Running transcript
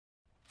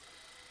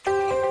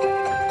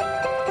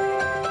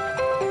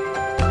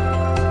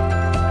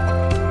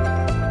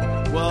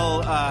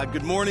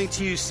Good morning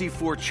to you,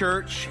 C4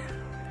 Church.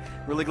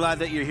 Really glad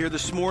that you're here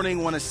this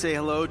morning. Want to say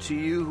hello to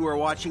you who are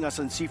watching us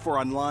on C4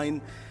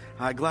 Online.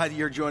 Glad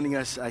you're joining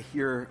us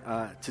here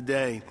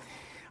today.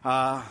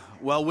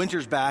 Well,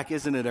 winter's back,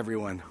 isn't it,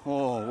 everyone?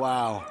 Oh,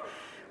 wow.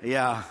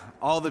 Yeah,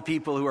 all the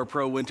people who are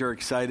pro-winter are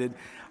excited.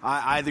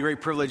 I had the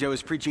great privilege. I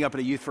was preaching up at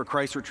a Youth for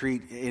Christ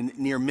retreat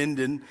near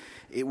Minden.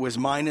 It was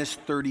minus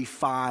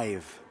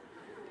 35.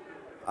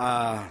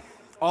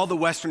 All the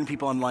Western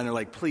people online are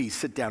like, please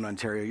sit down,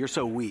 Ontario. You're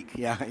so weak.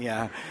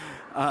 Yeah.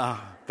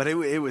 But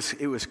it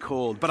was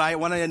cold. But I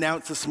want to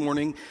announce this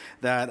morning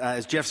that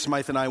as Jeff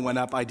Smythe and I went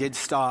up, I did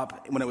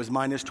stop when it was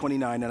minus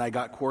 29, and I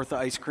got Kawartha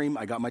ice cream.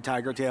 I got my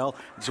Tiger Tail.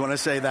 Just want to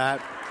say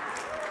that.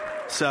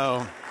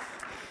 So,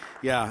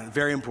 yeah,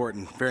 very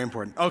important, very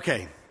important.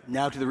 Okay,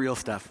 now to the real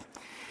stuff.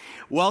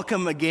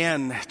 Welcome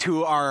again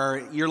to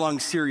our year-long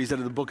series out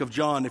of the book of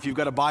John. If you've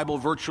got a Bible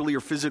virtually or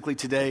physically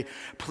today,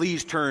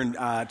 please turn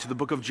to the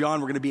book of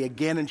John. We're going to be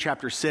again in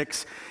chapter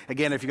 6.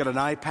 Again, if you've got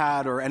an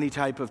iPad or any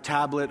type of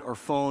tablet or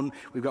phone,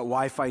 we've got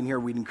Wi-Fi in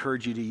here. We'd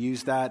encourage you to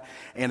use that.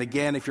 And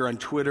again, if you're on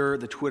Twitter,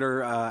 the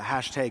Twitter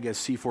hashtag is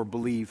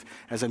C4Believe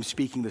as I'm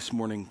speaking this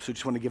morning. So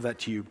just want to give that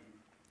to you.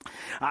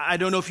 I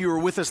don't know if you were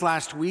with us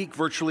last week,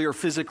 virtually or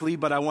physically,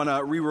 but I want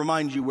to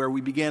remind you where we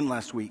began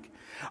last week.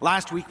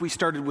 Last week we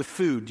started with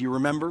food, do you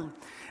remember?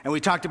 And we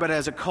talked about it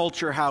as a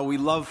culture, how we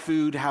love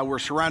food, how we're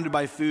surrounded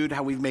by food,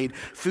 how we've made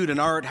food an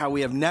art, how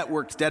we have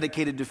networks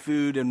dedicated to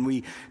food, and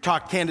we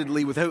talked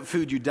candidly, without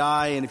food you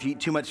die, and if you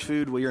eat too much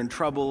food, well, you're in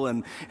trouble,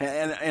 and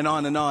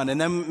on and on. And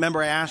then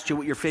remember I asked you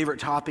what your favorite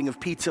topping of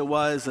pizza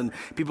was, and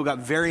people got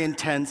very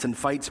intense, and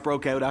fights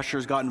broke out,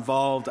 ushers got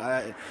involved.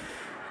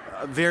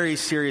 Very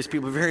serious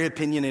people, very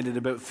opinionated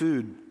about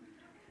food.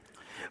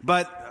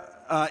 But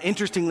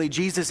interestingly,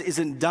 Jesus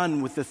isn't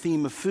done with the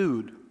theme of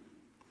food.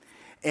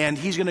 And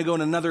he's going to go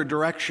in another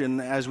direction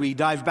as we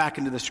dive back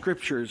into the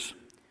scriptures.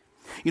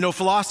 You know,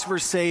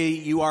 philosophers say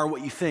you are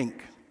what you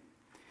think.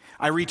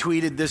 I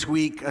retweeted this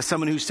week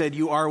someone who said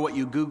you are what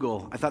you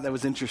Google. I thought that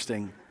was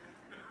interesting.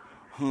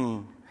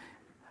 But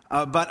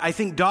I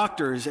think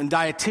doctors and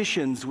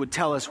dietitians would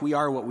tell us we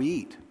are what we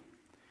eat.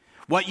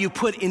 What you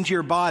put into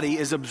your body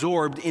is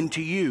absorbed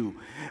into you.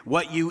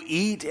 What you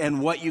eat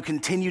and what you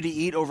continue to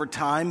eat over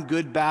time,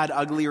 good, bad,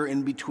 ugly, or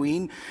in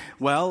between,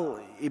 well,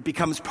 it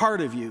becomes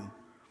part of you.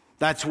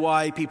 That's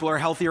why people are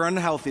healthy or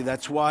unhealthy.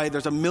 That's why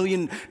there's a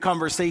million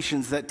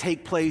conversations that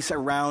take place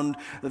around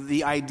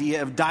the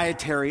idea of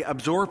dietary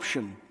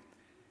absorption.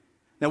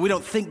 Now, we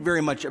don't think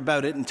very much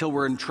about it until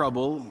we're in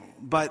trouble,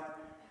 but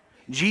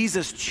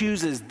Jesus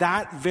chooses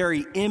that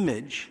very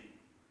image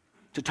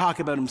to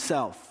talk about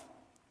himself.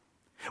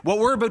 What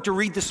we're about to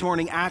read this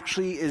morning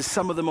actually is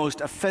some of the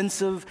most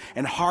offensive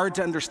and hard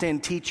to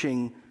understand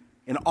teaching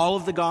in all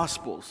of the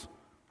Gospels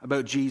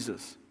about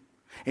Jesus.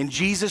 And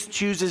Jesus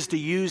chooses to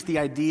use the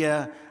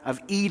idea of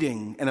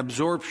eating and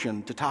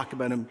absorption to talk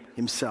about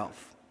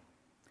himself.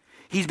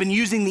 He's been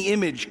using the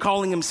image,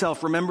 calling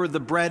himself, remember,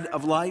 the bread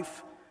of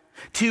life?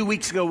 2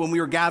 weeks ago when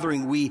we were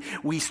gathering,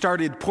 we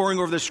started poring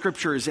over the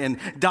scriptures and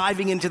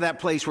diving into that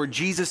place where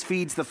Jesus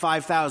feeds the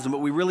 5,000. But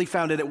we really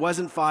found it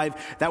wasn't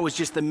 5. That was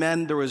just the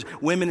men. There was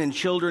women and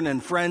children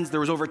and friends. There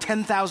was over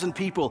 10,000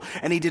 people.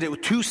 And he did it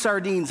with 2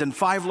 sardines and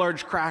 5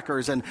 large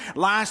crackers. And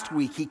last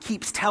week, he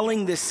keeps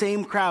telling this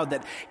same crowd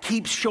that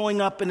keeps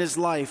showing up in his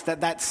life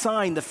that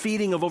sign, the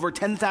feeding of over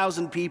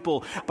 10,000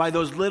 people by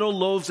those little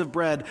loaves of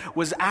bread,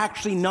 was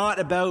actually not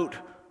about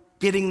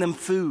getting them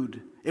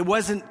food. It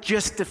wasn't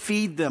just to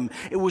feed them.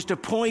 It was to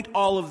point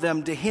all of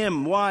them to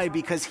him. Why?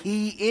 Because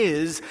he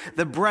is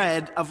the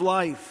bread of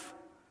life.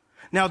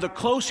 Now, the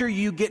closer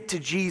you get to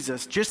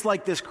Jesus, just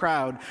like this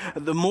crowd,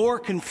 the more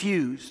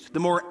confused, the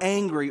more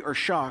angry or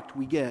shocked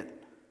we get.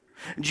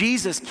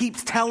 Jesus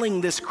keeps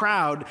telling this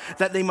crowd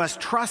that they must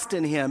trust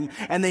in him,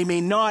 and they may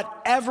not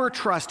ever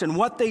trust in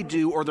what they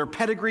do or their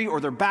pedigree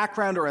or their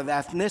background or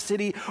their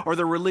ethnicity or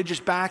their religious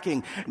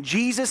backing.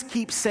 Jesus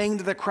keeps saying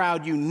to the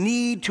crowd, you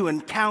need to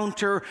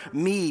encounter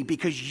me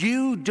because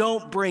you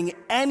don't bring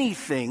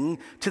anything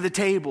to the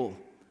table.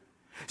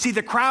 See,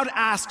 the crowd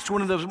asks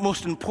one of the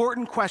most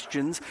important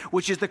questions,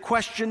 which is the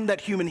question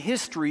that human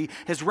history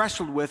has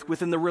wrestled with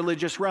within the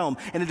religious realm.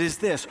 And it is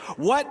this: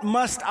 what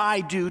must I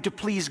do to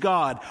please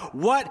God?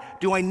 What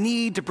do I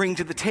need to bring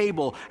to the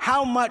table?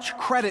 How much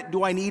credit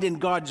do I need in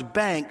God's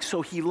bank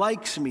so he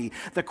likes me?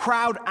 The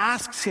crowd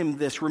asks him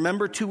this,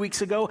 remember 2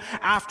 weeks ago,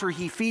 after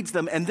he feeds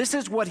them. And this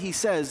is what he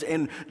says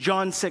in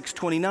John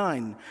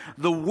 6:29.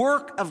 The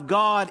work of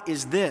God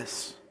is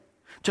this,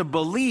 to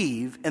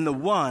believe in the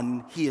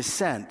one he has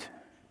sent.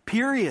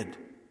 Period.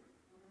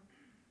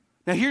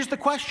 Now here's the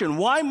question.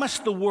 Why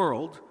must the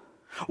world,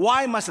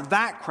 why must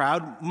that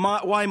crowd,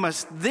 why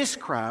must this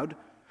crowd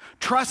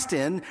trust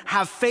in,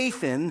 have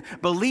faith in,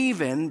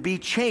 believe in, be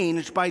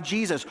changed by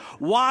Jesus?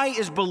 Why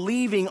is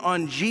believing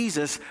on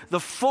Jesus the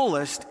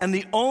fullest and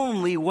the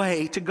only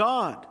way to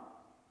God?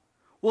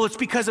 Well, it's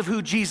because of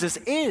who Jesus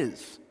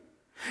is.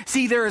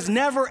 See, there has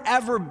never,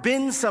 ever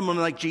been someone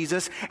like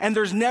Jesus, and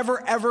there's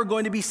never, ever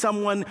going to be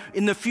someone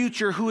in the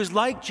future who is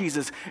like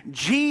Jesus.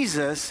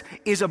 Jesus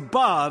is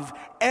above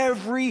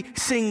every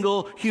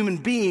single human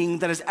being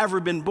that has ever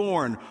been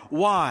born.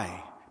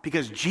 Why?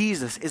 Because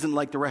Jesus isn't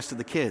like the rest of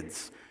the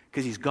kids,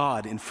 because he's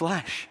God in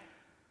flesh.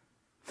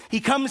 He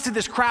comes to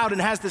this crowd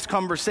and has this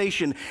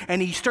conversation,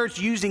 and he starts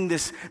using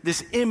this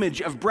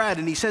image of bread.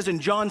 And he says in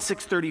John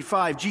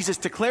 6:35, Jesus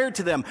declared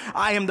to them,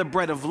 I am the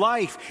bread of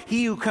life.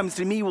 He who comes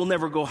to me will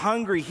never go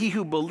hungry. He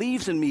who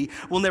believes in me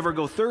will never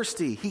go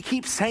thirsty. He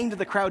keeps saying to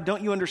the crowd,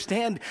 don't you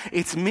understand?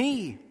 It's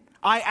me.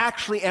 I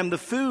actually am the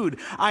food.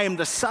 I am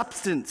the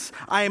substance.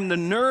 I am the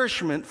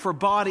nourishment for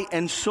body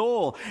and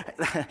soul.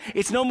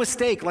 It's no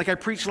mistake, like I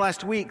preached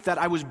last week, that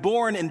I was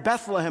born in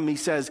Bethlehem, he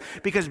says,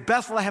 because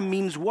Bethlehem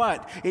means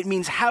what? It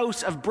means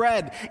house of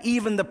bread.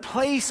 Even the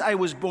place I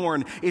was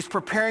born is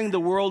preparing the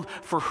world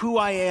for who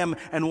I am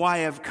and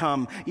why I've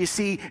come. You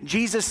see,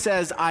 Jesus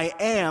says, I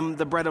am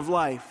the bread of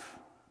life.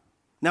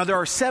 Now, there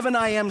are 7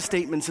 I am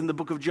statements in the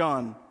book of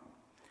John.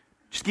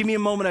 Just give me a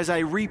moment as I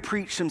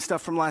re-preach some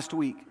stuff from last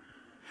week.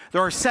 There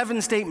are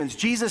 7 statements.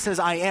 Jesus says,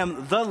 I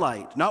am the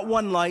light. Not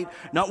one light,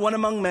 not one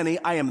among many.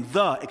 I am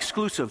the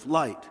exclusive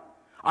light.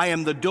 I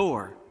am the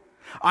door.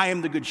 I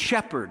am the good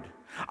shepherd.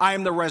 I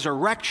am the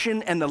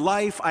resurrection and the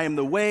life. I am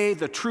the way,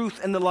 the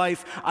truth, and the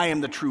life. I am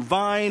the true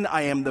vine.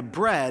 I am the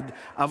bread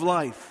of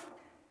life.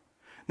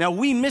 Now,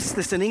 we miss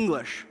this in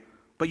English,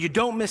 but you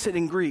don't miss it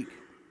in Greek.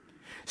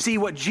 See,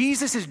 what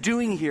Jesus is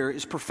doing here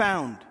is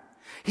profound.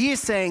 He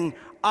is saying,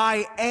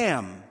 I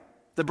am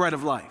the bread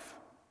of life.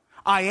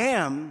 I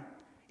am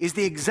is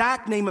the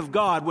exact name of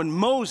God. When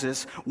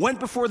Moses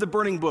went before the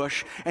burning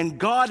bush and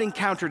God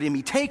encountered him,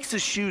 he takes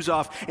his shoes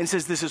off and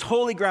says, this is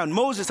holy ground.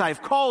 Moses, I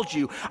have called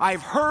you. I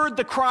have heard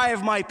the cry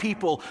of my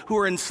people who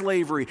are in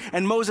slavery.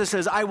 And Moses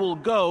says, I will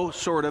go,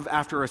 sort of,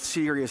 after a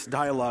serious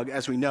dialogue,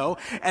 as we know,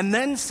 and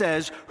then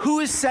says, who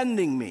is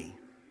sending me?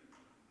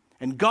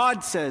 And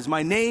God says,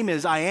 my name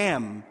is I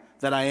am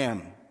that I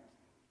am.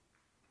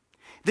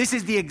 This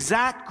is the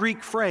exact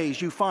Greek phrase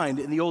you find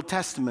in the Old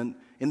Testament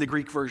in the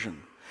Greek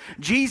version.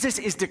 Jesus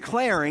is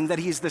declaring that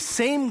he's the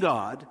same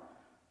God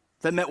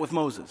that met with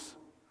Moses.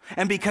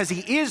 And because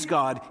he is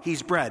God,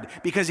 he's bread.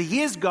 Because he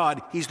is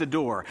God, he's the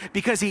door.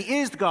 Because he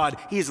is God,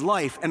 he is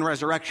life and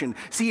resurrection.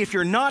 See, if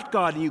you're not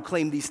God and you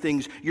claim these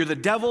things, you're the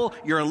devil,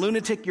 you're a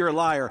lunatic, you're a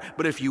liar.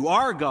 But if you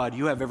are God,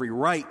 you have every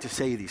right to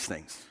say these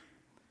things.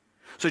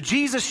 So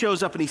Jesus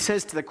shows up and he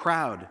says to the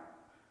crowd,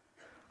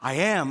 I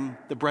am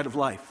the bread of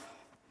life.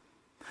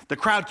 The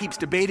crowd keeps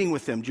debating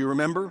with him. Do you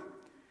remember?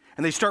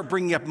 And they start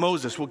bringing up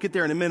Moses. We'll get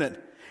there in a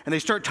minute. And they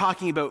start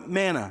talking about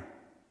manna.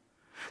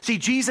 See,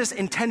 Jesus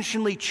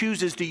intentionally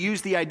chooses to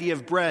use the idea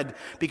of bread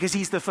because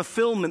he's the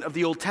fulfillment of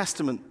the Old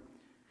Testament.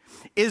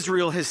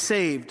 Israel is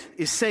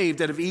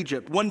saved out of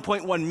Egypt.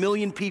 1.1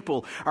 million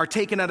people are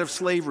taken out of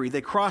slavery.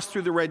 They cross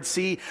through the Red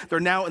Sea. They're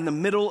now in the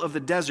middle of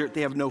the desert.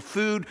 They have no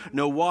food,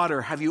 no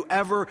water. Have you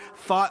ever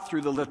thought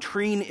through the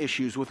latrine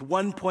issues with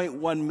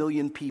 1.1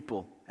 million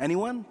people?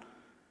 Anyone?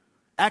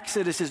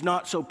 Exodus is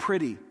not so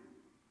pretty.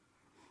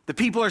 The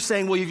people are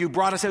saying, well, you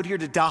brought us out here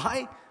to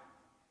die?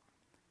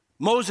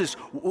 Moses,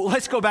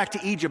 let's go back to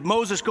Egypt.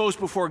 Moses goes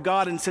before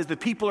God and says the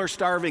people are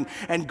starving,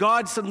 and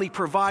God suddenly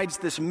provides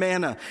this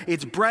manna.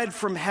 It's bread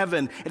from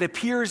heaven. It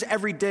appears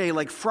every day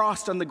like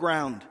frost on the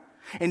ground.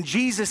 And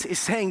Jesus is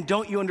saying,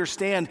 don't you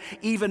understand?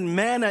 Even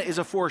manna is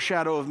a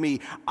foreshadow of me.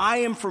 I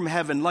am from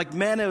heaven, like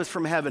manna is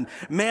from heaven.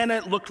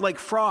 Manna looked like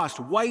frost,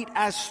 white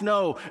as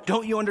snow.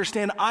 Don't you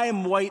understand? I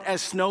am white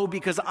as snow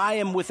because I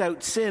am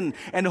without sin.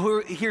 And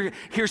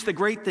here's the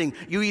great thing.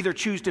 You either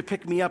choose to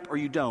pick me up or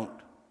you don't.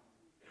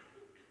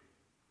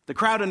 The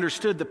crowd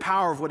understood the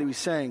power of what he was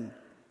saying.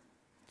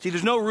 See,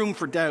 there's no room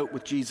for doubt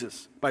with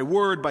Jesus. By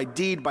word, by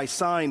deed, by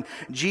sign,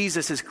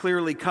 Jesus is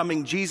clearly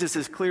coming. Jesus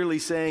is clearly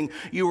saying,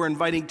 you are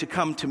inviting to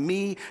come to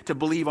me, to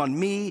believe on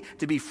me,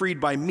 to be freed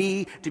by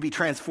me, to be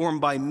transformed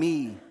by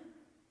me.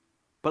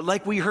 But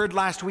like we heard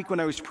last week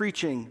when I was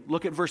preaching,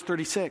 look at verse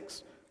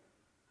 36.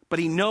 But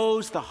he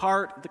knows the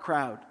heart of the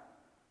crowd.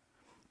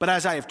 But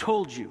as I have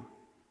told you,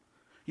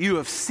 you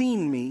have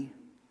seen me,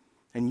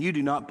 and you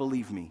do not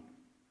believe me.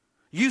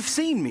 You've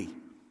seen me.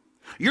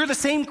 You're the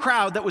same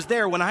crowd that was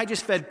there when I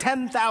just fed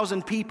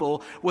 10,000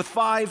 people with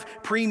 5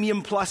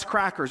 premium plus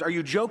crackers. Are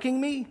you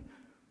joking me?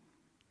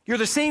 You're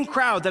the same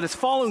crowd that is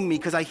following me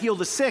because I heal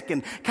the sick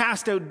and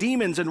cast out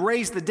demons and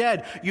raise the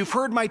dead. You've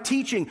heard my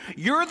teaching.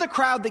 You're the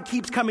crowd that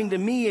keeps coming to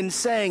me and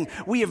saying,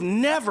 we have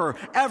never,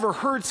 ever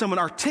heard someone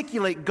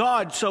articulate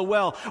God so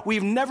well.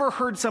 We've never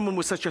heard someone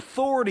with such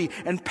authority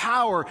and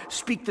power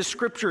speak the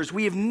scriptures.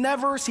 We have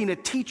never seen a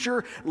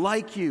teacher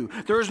like you.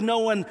 There is no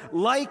one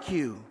like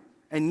you.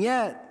 And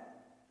yet,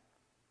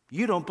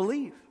 you don't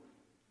believe.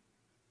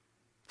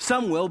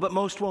 Some will, but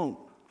most won't.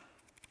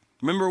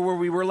 Remember where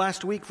we were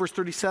last week, verse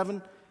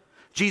 37?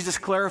 Jesus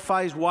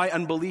clarifies why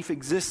unbelief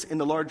exists in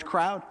the large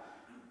crowd.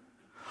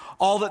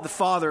 All that the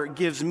Father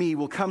gives me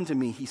will come to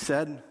me, he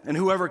said. And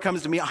whoever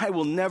comes to me, I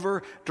will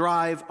never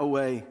drive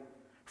away.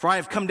 For I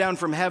have come down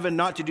from heaven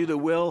not to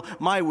do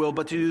my will,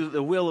 but to do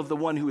the will of the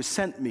one who has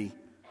sent me.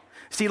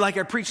 See, like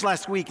I preached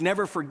last week,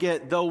 never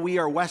forget, though we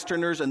are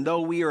Westerners and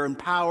though we are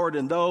empowered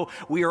and though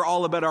we are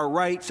all about our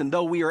rights and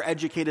though we are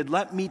educated,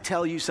 let me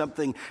tell you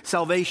something.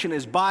 Salvation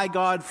is by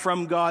God,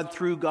 from God,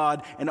 through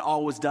God, and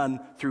always done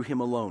through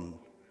him alone.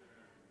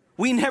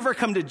 We never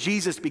come to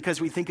Jesus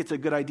because we think it's a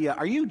good idea.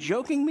 Are you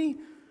joking me?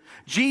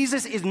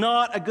 Jesus is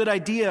not a good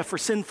idea for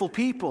sinful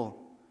people.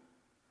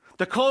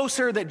 The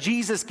closer that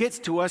Jesus gets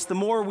to us, the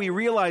more we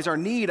realize our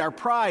need, our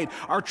pride,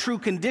 our true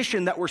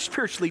condition, that we're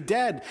spiritually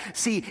dead.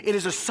 See, it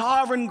is a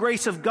sovereign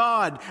grace of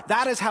God.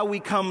 That is how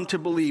we come to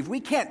believe. We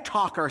can't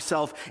talk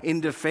ourselves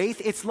into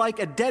faith. It's like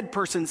a dead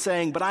person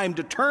saying, but I am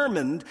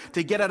determined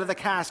to get out of the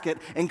casket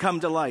and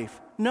come to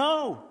life.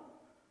 No.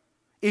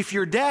 If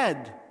you're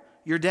dead,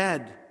 you're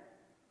dead.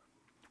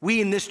 We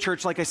in this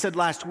church, like I said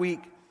last week,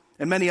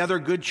 and many other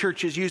good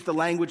churches use the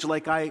language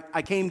like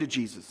I came to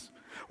Jesus.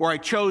 Or I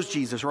chose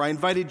Jesus, or I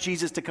invited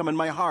Jesus to come in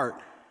my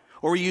heart.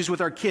 Or we use with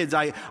our kids,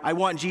 I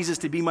want Jesus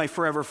to be my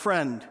forever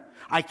friend.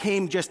 I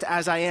came just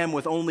as I am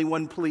with only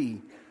one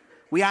plea.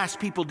 We ask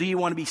people, do you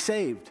want to be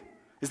saved?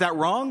 Is that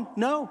wrong?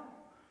 No.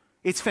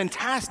 It's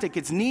fantastic.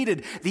 It's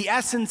needed. The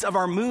essence of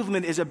our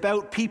movement is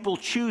about people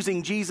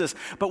choosing Jesus.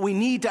 But we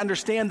need to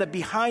understand that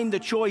behind the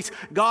choice,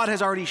 God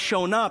has already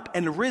shown up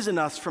and risen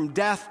us from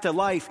death to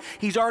life.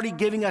 He's already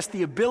giving us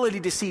the ability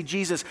to see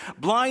Jesus.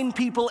 Blind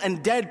people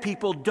and dead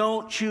people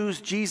don't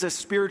choose Jesus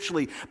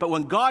spiritually. But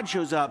when God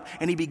shows up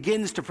and he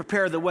begins to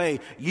prepare the way,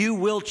 you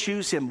will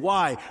choose him.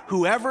 Why?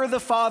 Whoever the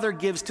Father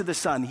gives to the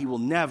Son, he will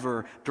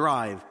never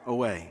drive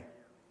away.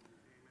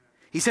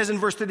 He says in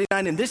verse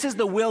 39, and this is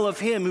the will of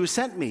him who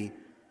sent me.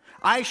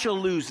 I shall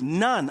lose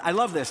none. I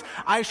love this.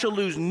 I shall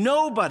lose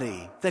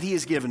nobody that he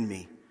has given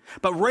me,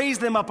 but raise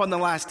them up on the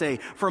last day.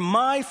 For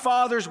my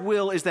Father's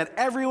will is that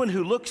everyone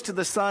who looks to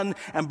the Son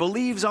and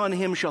believes on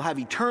him shall have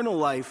eternal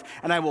life,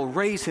 and I will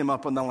raise him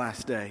up on the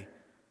last day.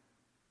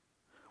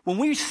 When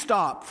we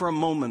stop for a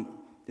moment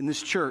in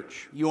this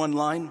church, you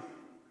online,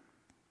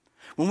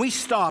 when we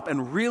stop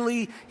and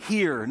really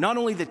hear not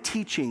only the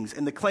teachings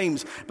and the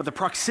claims, but the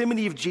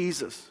proximity of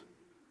Jesus,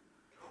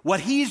 what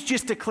he's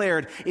just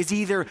declared is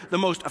either the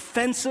most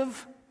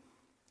offensive,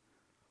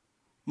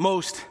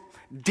 most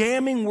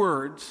damning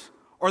words,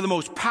 or the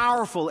most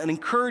powerful and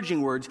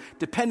encouraging words,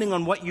 depending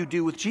on what you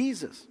do with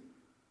Jesus.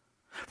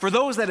 For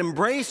those that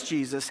embrace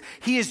Jesus,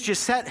 he has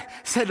just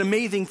said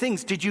amazing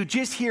things. Did you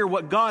just hear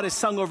what God has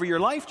sung over your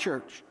life,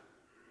 church?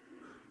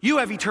 You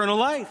have eternal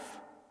life.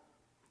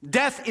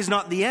 Death is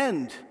not the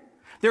end.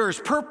 There is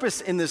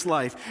purpose in this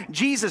life.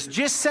 Jesus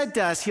just said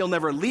to us, he'll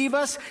never leave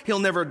us. He'll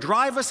never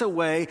drive us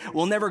away.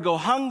 We'll never go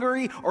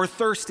hungry or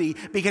thirsty,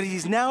 because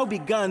he's now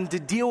begun to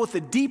deal with the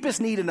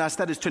deepest need in us,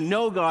 that is to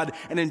know God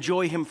and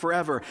enjoy him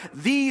forever.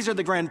 These are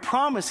the grand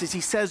promises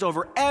he says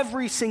over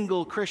every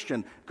single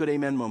Christian. Good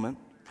amen moment.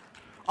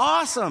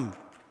 Awesome.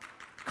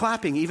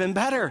 Clapping, even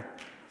better.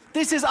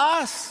 This is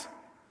us.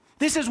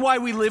 This is why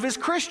we live as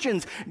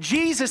Christians.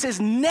 Jesus is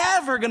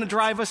never going to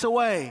drive us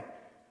away.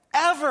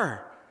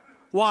 Ever.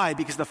 Why?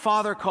 Because the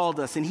Father called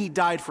us and he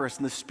died for us,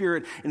 and the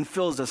Spirit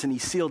infills us and he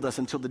sealed us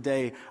until the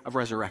day of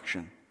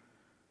resurrection.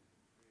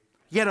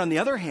 Yet on the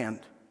other hand,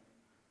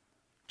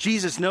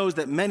 Jesus knows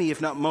that many, if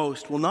not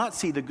most, will not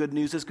see the good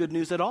news as good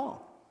news at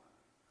all,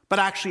 but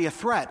actually a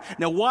threat.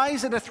 Now, why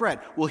is it a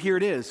threat? Well, here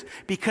it is.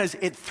 Because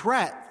it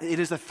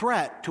is a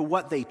threat to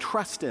what they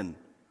trust in.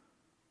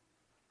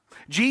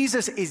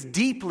 Jesus is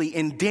deeply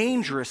and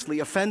dangerously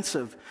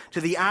offensive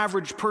to the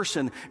average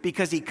person,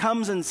 because he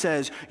comes and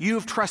says, you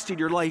have trusted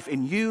your life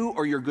in you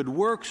or your good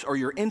works or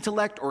your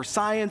intellect or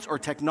science or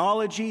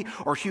technology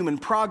or human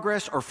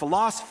progress or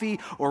philosophy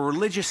or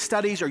religious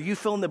studies, or you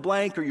fill in the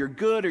blank, or you're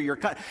good or you're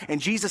cut. And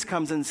Jesus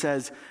comes and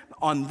says,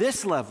 on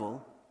this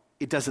level,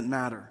 it doesn't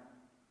matter.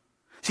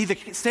 See,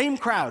 the same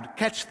crowd,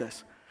 catch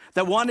this,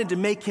 that wanted to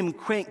make him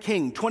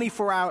king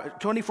 24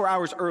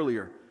 hours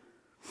earlier,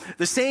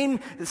 the same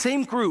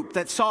group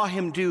that saw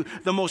him do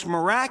the most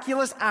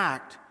miraculous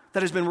act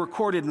that has been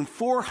recorded in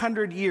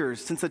 400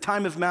 years since the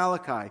time of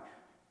Malachi,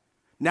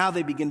 now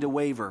they begin to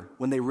waver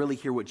when they really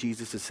hear what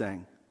Jesus is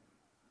saying.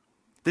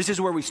 This is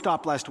where we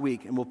stopped last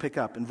week, and we'll pick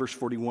up in verse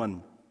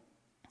 41.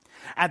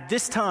 At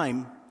this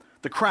time,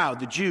 the crowd,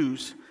 the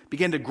Jews,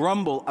 began to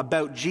grumble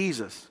about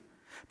Jesus,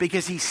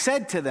 because he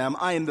said to them,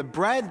 I am the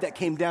bread that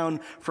came down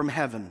from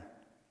heaven.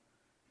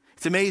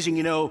 It's amazing,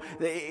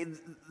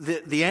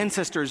 the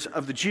ancestors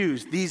of the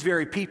Jews, these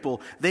very people,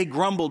 they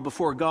grumbled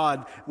before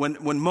God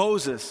when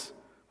Moses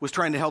was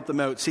trying to help them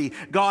out. See,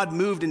 God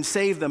moved and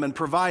saved them and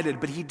provided,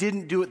 but he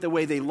didn't do it the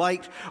way they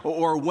liked,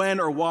 or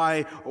when or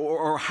why,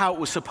 or how it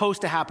was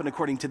supposed to happen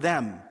according to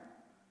them.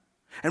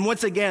 And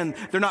once again,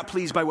 they're not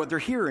pleased by what they're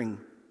hearing.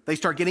 They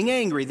start getting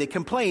angry, they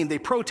complain, they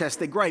protest,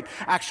 they gripe.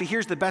 Actually,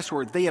 here's the best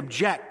word: they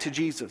object to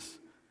Jesus.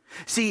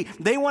 See,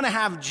 they want to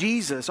have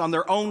Jesus on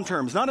their own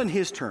terms, not on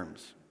his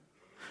terms.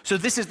 So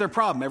this is their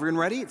problem. Everyone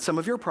ready? It's some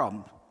of your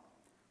problem.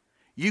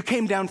 You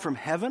came down from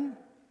heaven,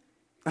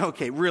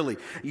 Okay, really?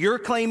 You're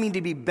claiming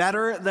to be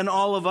better than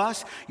all of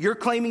us? You're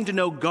claiming to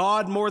know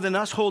God more than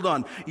us? Hold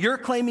on. You're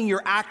claiming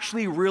you're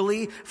actually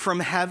really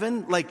from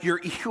heaven, like you're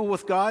equal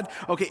with God?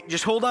 Okay,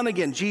 just hold on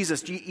again.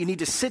 Jesus, you need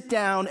to sit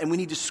down and we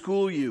need to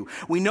school you.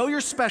 We know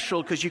you're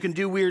special because you can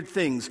do weird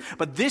things,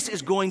 but this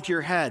is going to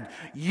your head.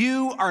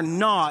 You are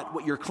not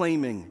what you're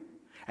claiming.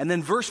 And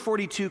then verse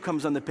 42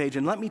 comes on the page,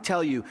 and let me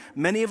tell you,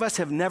 many of us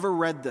have never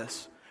read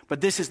this, but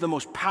this is the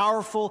most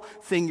powerful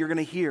thing you're going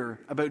to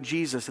hear about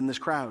Jesus in this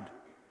crowd.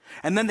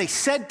 And then they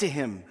said to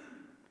him,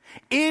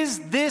 "Is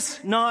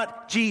this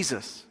not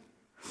Jesus,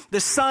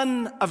 the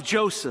son of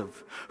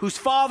Joseph, whose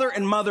father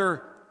and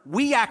mother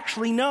we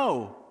actually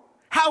know?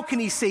 How can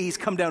he say he's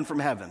come down from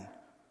heaven?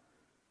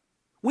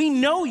 We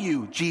know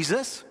you,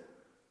 Jesus.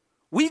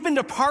 We've been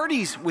to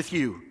parties with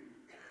you.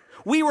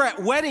 We were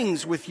at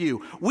weddings with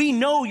you. We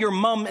know your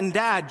mom and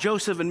dad,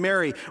 Joseph and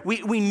Mary.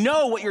 We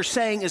know what you're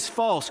saying is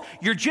false.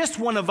 You're just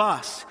one of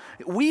us.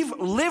 We've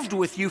lived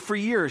with you for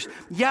years.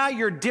 Yeah,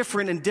 you're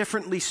different and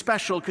differently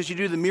special because you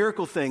do the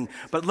miracle thing.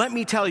 But let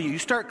me tell you, you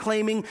start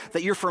claiming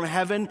that you're from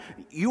heaven,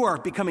 you are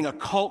becoming a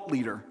cult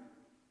leader.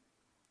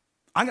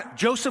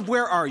 Joseph,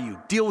 where are you?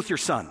 Deal with your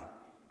son."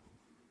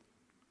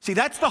 See,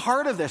 that's the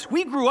heart of this.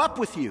 We grew up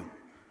with you.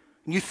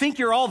 And you think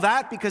you're all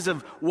that because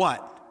of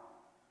what?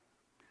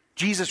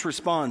 Jesus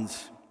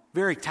responds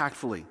very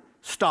tactfully,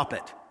 "Stop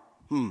it.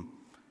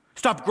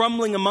 Stop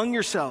grumbling among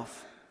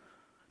yourself."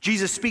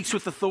 Jesus speaks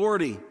with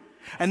authority.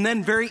 And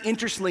then very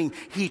interestingly,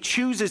 he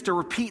chooses to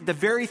repeat the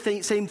very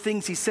same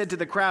things he said to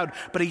the crowd,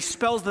 but he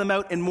spells them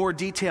out in more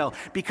detail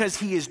because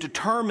he is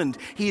determined.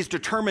 He is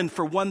determined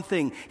for one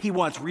thing. He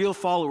wants real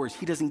followers.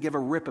 He doesn't give a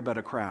rip about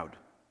a crowd.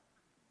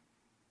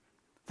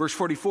 Verse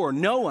 44,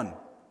 no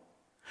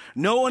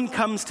one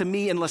comes to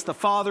me unless the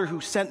Father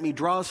who sent me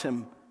draws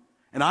him,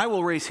 and I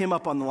will raise him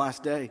up on the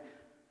last day.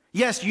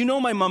 Yes, you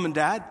know my mom and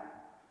dad.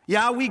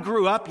 Yeah, we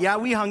grew up. Yeah,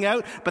 we hung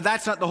out, but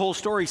that's not the whole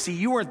story. See,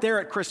 you weren't there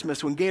at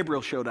Christmas when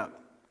Gabriel showed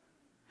up.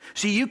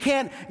 See, you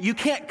can't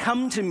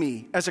come to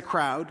me as a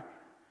crowd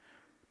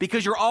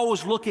because you're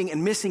always looking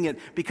and missing it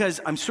because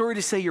I'm sorry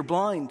to say you're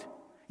blind.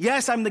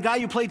 Yes, I'm the guy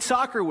you played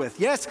soccer with.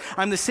 Yes,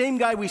 I'm the same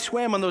guy we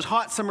swam on those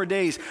hot summer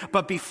days.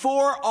 But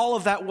before all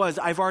of that was,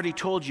 I've already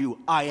told you,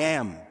 I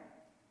am.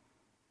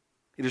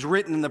 It is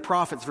written in the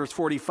prophets, verse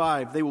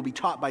 45, they will be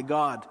taught by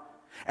God.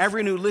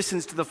 Everyone who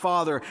listens to the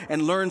Father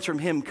and learns from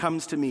him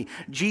comes to me.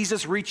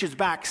 Jesus reaches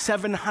back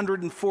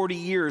 740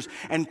 years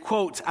and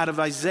quotes out of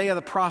Isaiah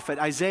the prophet,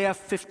 Isaiah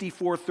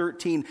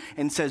 54:13,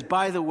 and says,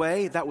 by the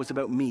way, that was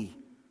about me.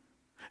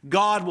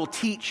 God will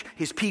teach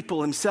his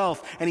people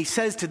himself. And he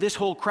says to this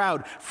whole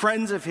crowd,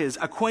 friends of his,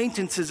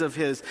 acquaintances of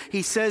his,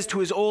 he says to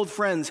his old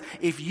friends,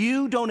 if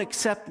you don't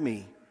accept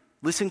me,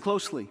 listen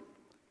closely.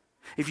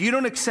 If you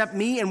don't accept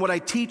me and what I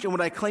teach and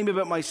what I claim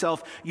about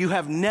myself, you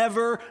have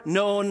never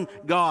known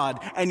God,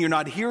 and you're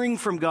not hearing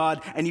from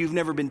God, and you've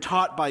never been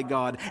taught by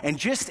God. And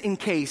just in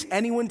case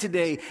anyone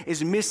today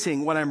is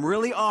missing what I'm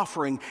really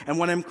offering and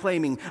what I'm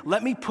claiming,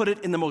 let me put it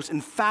in the most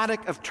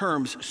emphatic of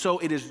terms so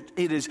it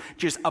is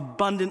just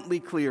abundantly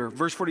clear.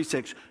 Verse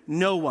 46,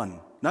 no one,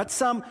 not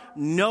some,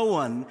 no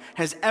one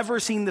has ever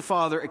seen the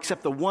Father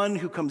except the one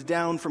who comes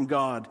down from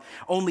God.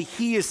 Only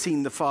he has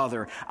seen the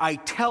Father. I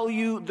tell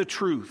you the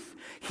truth.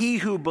 He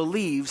who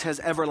believes has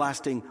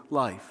everlasting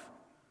life.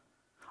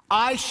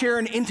 I share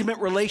an intimate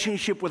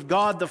relationship with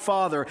God the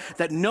Father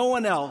that no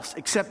one else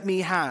except me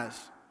has,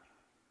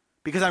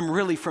 because I'm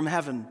really from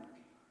heaven.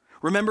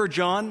 Remember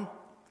John,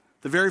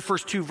 the very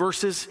first 2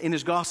 verses in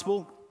his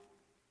gospel?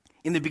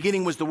 In the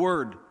beginning was the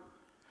Word,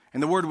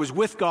 and the Word was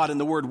with God, and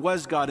the Word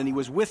was God, and he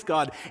was with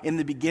God in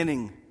the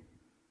beginning.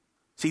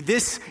 See,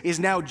 this is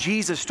now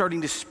Jesus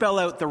starting to spell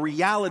out the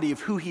reality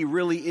of who he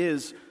really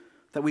is,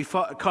 that we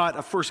caught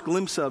a first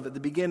glimpse of at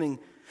the beginning.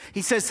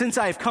 He says, since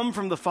I have come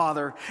from the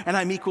Father and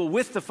I'm equal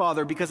with the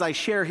Father because I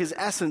share his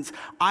essence,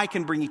 I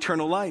can bring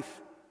eternal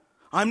life.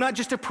 I'm not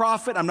just a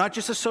prophet. I'm not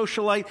just a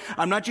socialite.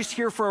 I'm not just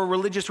here for a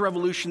religious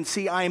revolution.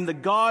 See, I am the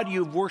God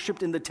you've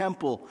worshiped in the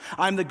temple.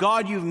 I'm the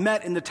God you've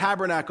met in the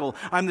tabernacle.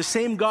 I'm the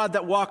same God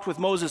that walked with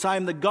Moses. I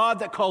am the God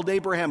that called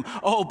Abraham.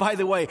 Oh, by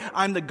the way,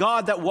 I'm the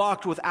God that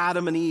walked with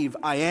Adam and Eve.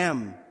 I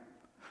am.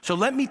 So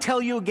let me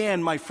tell you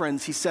again, my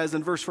friends, he says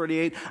in verse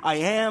 48, I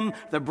am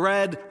the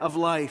bread of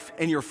life.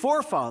 And your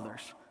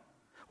forefathers,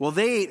 well,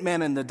 they ate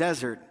manna in the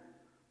desert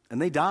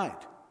and they died.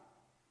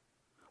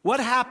 What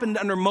happened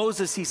under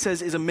Moses, he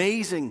says, is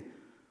amazing,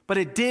 but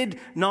it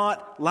did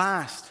not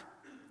last.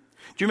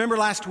 Do you remember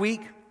last week,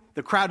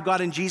 the crowd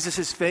got in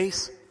Jesus'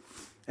 face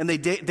and they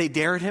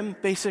dared him,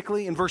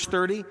 basically, in verse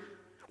 30?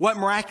 What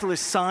miraculous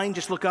sign,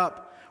 just look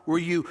up, will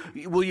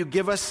you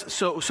give us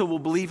so we'll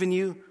believe in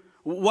you?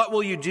 What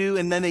will you do?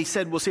 And then they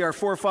said, well, see, our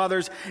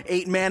forefathers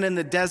ate manna in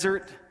the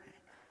desert.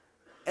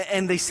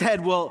 And they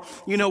said, well,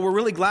 we're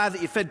really glad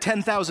that you fed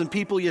 10,000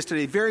 people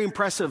yesterday. Very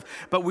impressive,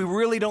 but we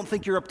really don't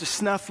think you're up to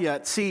snuff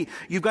yet. See,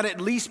 you've got to at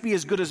least be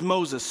as good as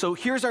Moses. So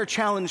here's our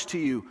challenge to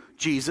you,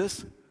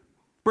 Jesus.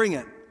 Bring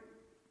it.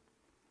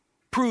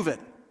 Prove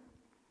it.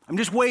 I'm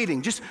just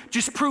waiting.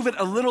 Just prove it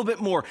a little bit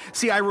more.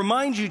 See, I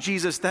remind you,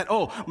 Jesus, that,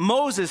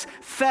 Moses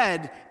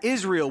fed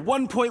Israel,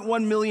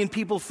 1.1 million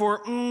people for,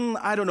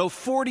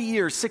 40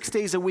 years, 6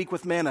 days a week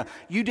with manna.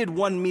 You did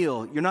one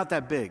meal. You're not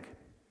that big.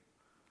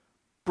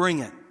 Bring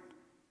it.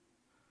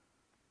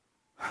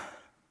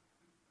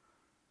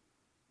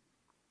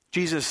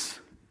 Jesus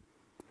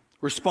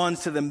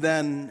responds to them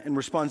then and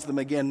responds to them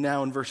again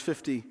now in verse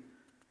 50. He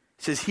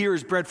says, "Here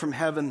is bread from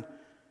heaven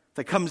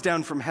that comes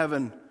down from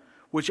heaven,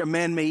 which a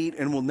man may eat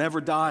and will never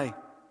die.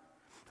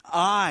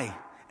 I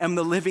am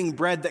the living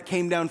bread that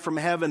came down from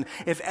heaven.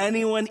 If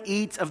anyone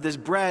eats of this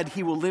bread,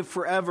 he will live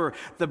forever.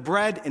 The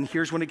bread," and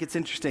here's when it gets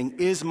interesting,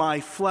 "is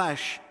my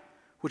flesh,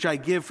 which I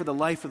give for the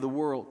life of the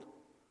world."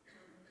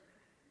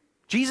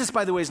 Jesus,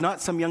 by the way, is not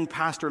some young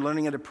pastor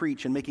learning how to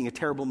preach and making a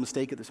terrible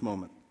mistake at this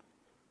moment.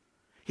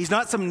 He's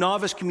not some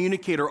novice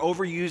communicator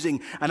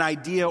overusing an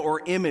idea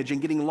or image and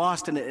getting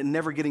lost in it and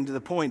never getting to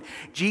the point.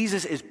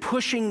 Jesus is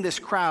pushing this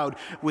crowd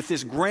with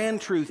this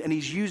grand truth, and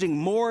he's using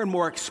more and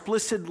more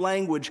explicit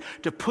language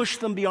to push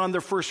them beyond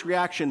their first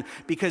reaction,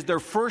 because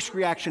their first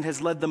reaction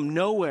has led them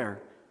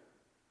nowhere.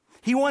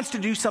 He wants to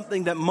do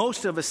something that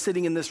most of us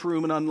sitting in this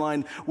room and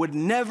online would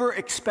never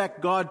expect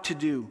God to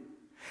do.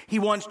 He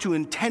wants to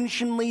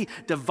intentionally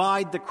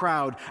divide the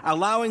crowd,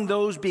 allowing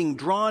those being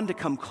drawn to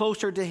come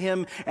closer to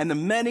him and the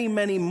many,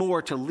 many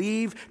more to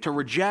leave, to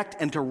reject,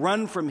 and to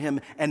run from him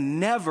and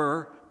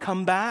never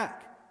come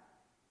back.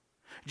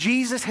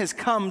 Jesus has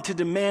come to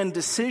demand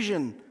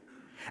decision,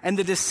 and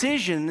the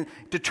decision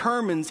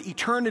determines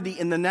eternity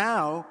in the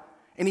now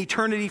and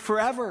eternity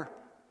forever.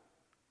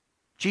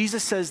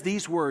 Jesus says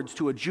these words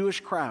to a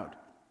Jewish crowd: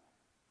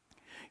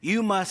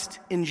 "You must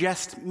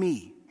ingest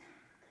me.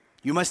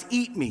 You must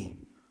eat me.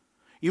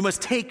 You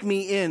must take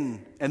me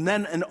in, and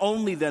then and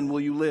only then will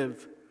you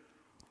live."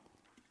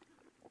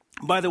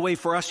 By the way,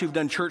 for us who've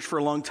done church for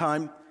a long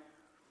time,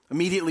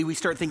 immediately we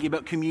start thinking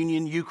about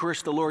communion,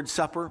 Eucharist, the Lord's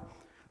Supper.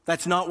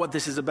 That's not what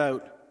this is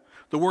about.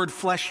 The word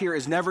flesh here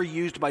is never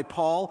used by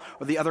Paul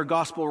or the other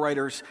gospel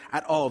writers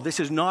at all. This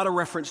is not a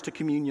reference to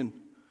communion.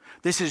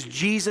 This is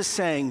Jesus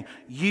saying,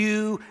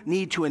 you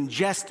need to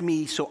ingest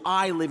me so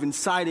I live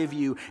inside of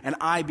you and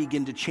I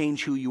begin to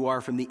change who you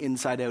are from the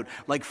inside out.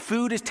 Like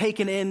food is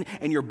taken in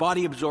and your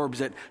body absorbs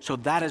it, so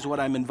that is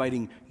what I'm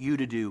inviting you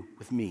to do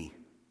with me.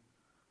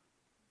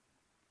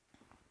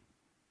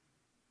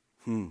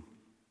 The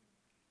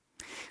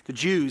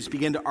Jews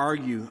begin to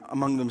argue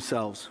among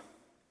themselves.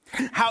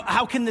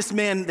 How can this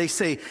man, they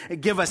say,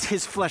 give us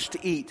his flesh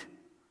to eat?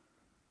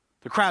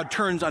 The crowd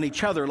turns on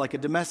each other like a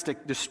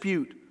domestic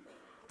dispute.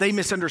 They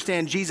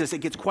misunderstand Jesus. It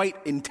gets quite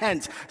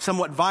intense,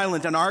 somewhat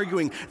violent and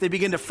arguing. They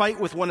begin to fight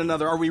with one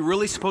another. Are we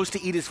really supposed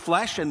to eat his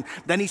flesh? And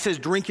then he says,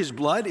 drink his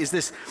blood. Is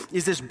this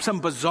some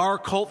bizarre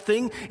cult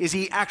thing? Is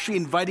he actually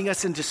inviting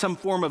us into some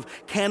form of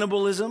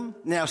cannibalism?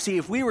 Now, see,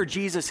 if we were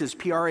Jesus'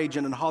 PR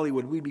agent in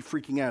Hollywood, we'd be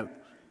freaking out.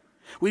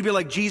 We'd be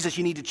like, Jesus,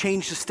 you need to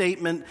change the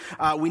statement.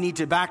 We need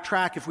to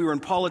backtrack. If we were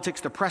in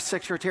politics, the press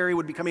secretary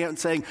would be coming out and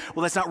saying,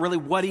 well, that's not really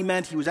what he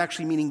meant. He was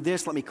actually meaning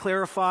this. Let me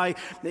clarify.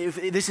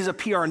 If this is a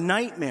PR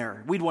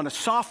nightmare, we'd want to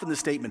soften the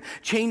statement,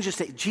 change the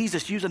statement.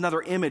 Jesus, use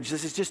another image.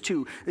 This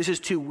is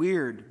too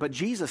weird. But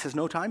Jesus has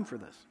no time for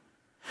this.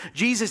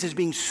 Jesus is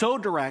being so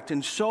direct,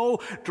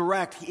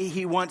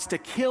 he wants to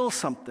kill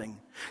something.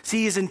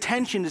 See, his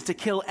intention is to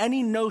kill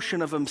any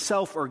notion of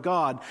himself or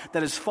God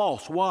that is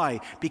false. Why?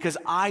 Because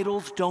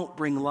idols don't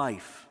bring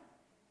life.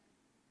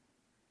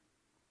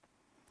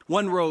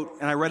 One wrote,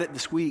 and I read it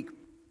this week,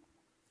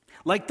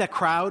 like that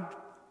crowd,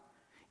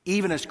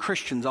 even as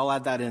Christians, I'll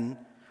add that in,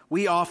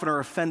 we often are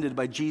offended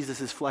by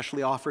Jesus'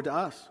 fleshly offer to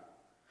us.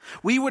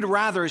 We would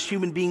rather, as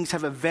human beings,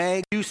 have a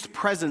vague, reduced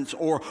presence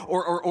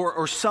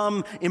or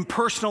some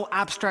impersonal,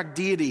 abstract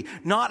deity,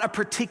 not a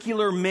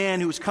particular man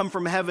who has come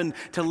from heaven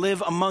to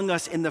live among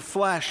us in the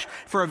flesh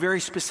for a very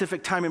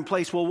specific time and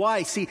place. Well,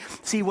 why? See,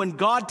 when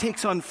God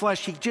takes on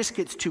flesh, he just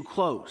gets too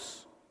close.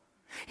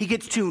 He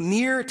gets too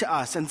near to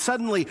us, and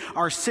suddenly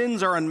our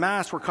sins are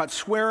unmasked. We're caught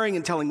swearing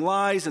and telling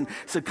lies and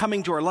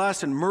succumbing to our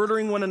lust and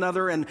murdering one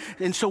another. And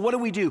so what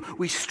do?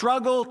 We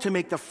struggle to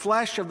make the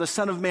flesh of the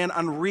Son of Man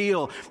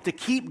unreal, to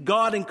keep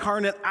God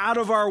incarnate out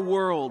of our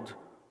world.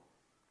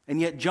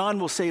 And yet John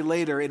will say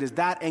later, it is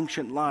that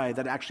ancient lie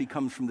that actually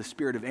comes from the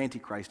spirit of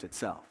Antichrist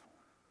itself.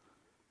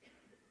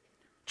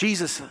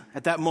 Jesus,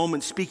 at that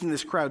moment, speaking to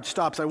this crowd,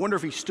 stops. I wonder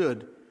if he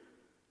stood.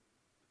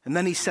 And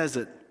then he says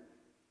it,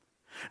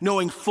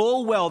 knowing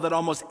full well that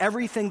almost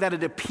everything that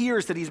it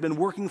appears that he's been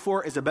working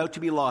for is about to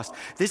be lost.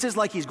 This is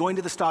like he's going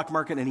to the stock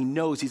market and he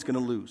knows he's going to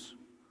lose.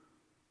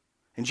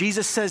 And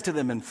Jesus says to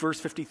them in verse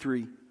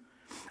 53,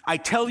 I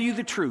tell you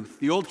the truth,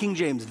 the old King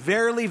James,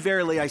 verily,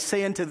 verily, I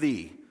say unto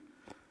thee,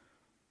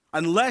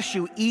 unless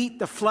you eat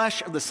the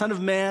flesh of the Son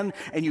of Man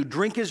and you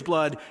drink his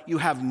blood, you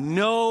have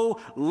no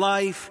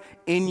life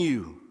in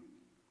you.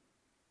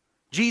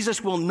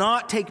 Jesus will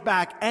not take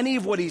back any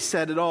of what he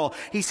said at all.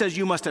 He says,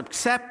 you must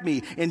accept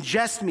me,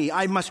 ingest me,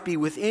 I must be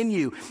within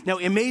you. Now,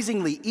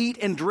 amazingly, eat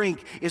and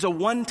drink is a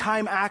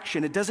one-time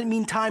action. It doesn't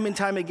mean time and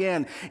time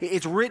again.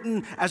 It's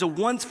written as a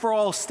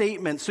once-for-all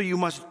statement, so you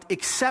must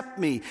accept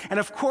me. And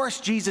of course,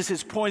 Jesus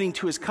is pointing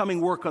to his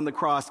coming work on the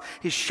cross,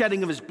 his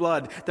shedding of his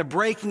blood, the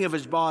breaking of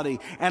his body.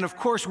 And of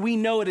course, we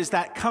know it is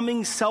that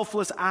coming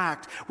selfless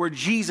act where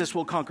Jesus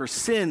will conquer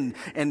sin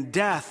and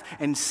death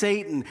and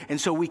Satan,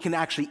 and so we can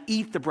actually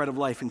eat the bread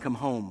of life and come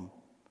home.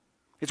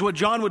 It's what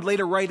John would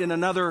later write in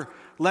another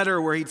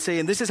letter where he'd say,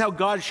 and this is how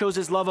God shows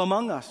his love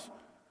among us,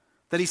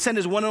 that he sent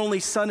his one and only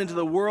Son into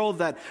the world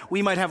that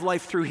we might have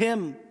life through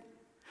him.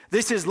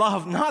 This is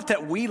love, not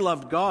that we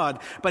loved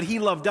God, but he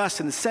loved us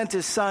and sent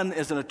his Son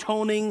as an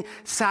atoning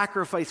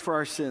sacrifice for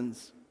our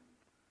sins.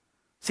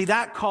 See,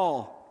 that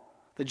call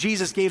that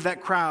Jesus gave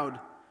that crowd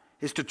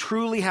is to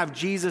truly have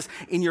Jesus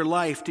in your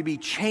life, to be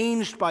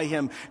changed by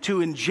him, to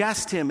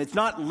ingest him. It's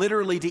not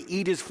literally to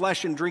eat his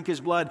flesh and drink his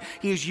blood.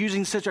 He is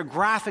using such a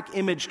graphic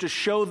image to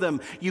show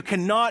them, you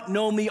cannot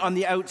know me on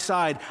the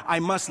outside. I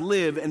must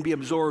live and be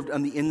absorbed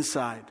on the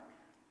inside.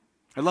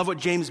 I love what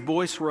James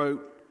Boyce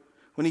wrote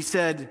when he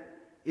said,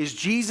 is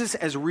Jesus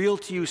as real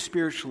to you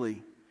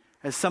spiritually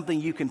as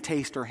something you can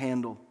taste or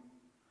handle?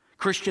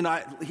 Christian,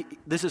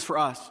 this is for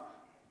us.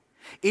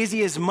 Is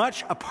he as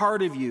much a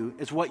part of you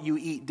as what you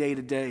eat day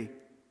to day?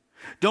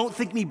 Don't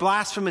think me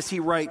blasphemous,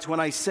 he writes, when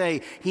I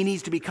say he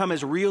needs to become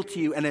as real to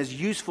you and as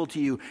useful to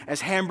you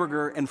as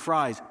hamburger and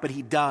fries, but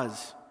he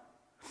does.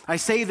 I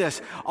say this,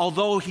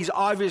 although he's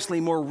obviously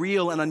more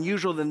real and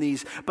unusual than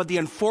these, but the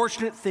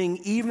unfortunate thing,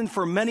 even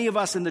for many of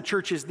us in the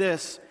church, is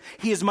this: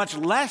 he is much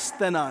less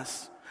in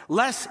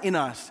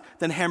us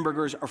than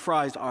hamburgers or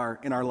fries are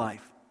in our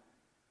life.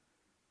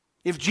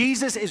 If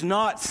Jesus is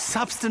not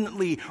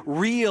substantially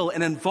real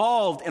and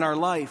involved in our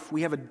life,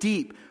 we have a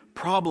deep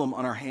problem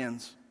on our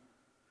hands.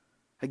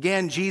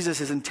 Again, Jesus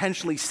is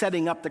intentionally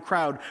setting up the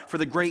crowd for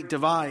the great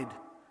divide,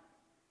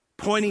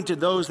 pointing to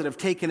those that have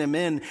taken him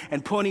in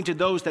and pointing to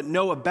those that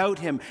know about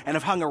him and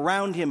have hung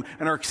around him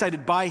and are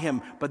excited by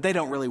him, but they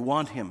don't really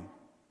want him.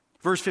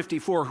 Verse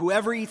 54,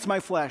 whoever eats my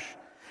flesh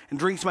and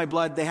drinks my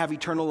blood, they have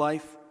eternal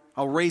life.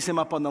 I'll raise him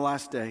up on the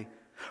last day.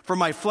 For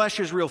my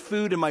flesh is real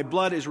food and my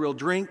blood is real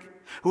drink.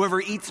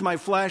 Whoever eats my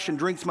flesh and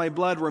drinks my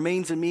blood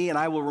remains in me, and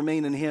I will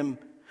remain in him.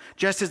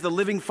 Just as the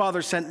living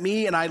Father sent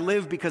me, and I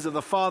live because of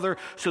the Father,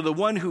 so the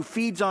one who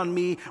feeds on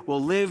me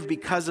will live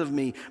because of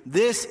me.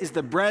 This is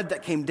the bread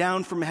that came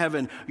down from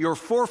heaven. Your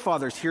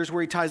forefathers, here's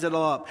where he ties it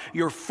all up.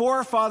 Your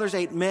forefathers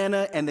ate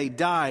manna and they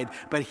died,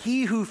 but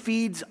he who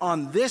feeds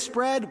on this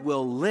bread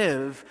will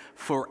live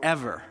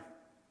forever.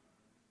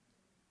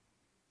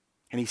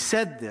 And he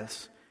said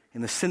this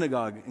in the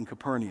synagogue in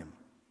Capernaum.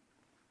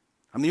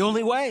 I'm the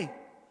only way.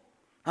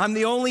 I'm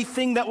the only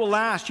thing that will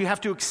last. You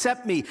have to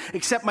accept me,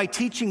 accept my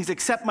teachings,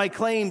 accept my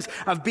claims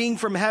of being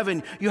from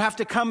heaven. You have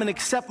to come and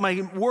accept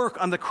my work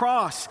on the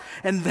cross.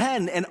 And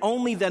then, and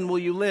only then will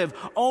you live.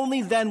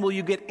 Only then will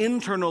you get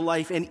internal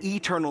life and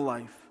eternal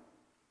life.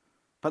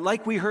 But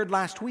like we heard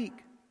last week,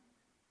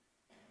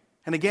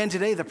 and again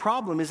today, the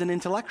problem isn't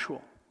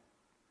intellectual.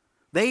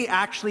 They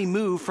actually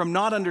move from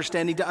not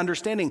understanding to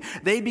understanding.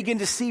 They begin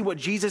to see what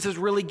Jesus is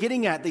really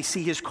getting at. They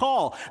see his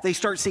call. They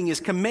start seeing his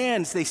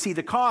commands. They see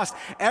the cost.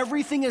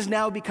 Everything is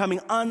now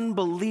becoming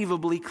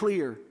unbelievably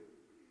clear.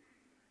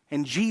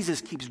 And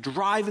Jesus keeps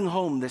driving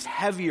home this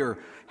heavier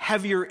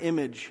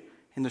image.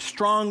 And the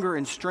stronger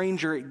and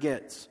stranger it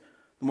gets,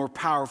 the more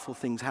powerful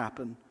things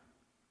happen.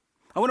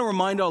 I want to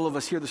remind all of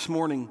us here this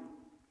morning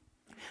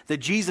that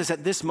Jesus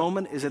at this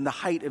moment is in the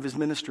height of his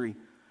ministry.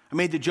 I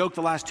made the joke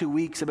the last 2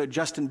 weeks about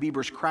Justin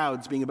Bieber's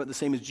crowds being about the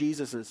same as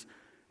Jesus's.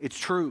 It's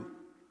true.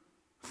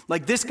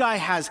 Like, this guy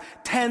has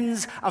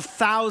tens of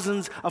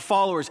thousands of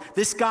followers.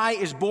 This guy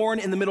is born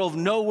in the middle of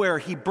nowhere.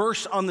 He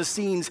bursts on the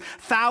scenes.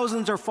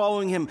 Thousands are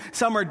following him.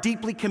 Some are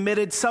deeply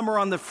committed. Some are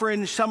on the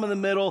fringe. Some in the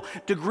middle.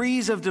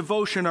 Degrees of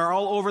devotion are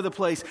all over the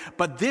place.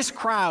 But this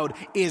crowd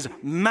is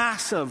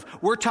massive.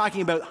 We're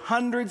talking about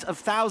hundreds of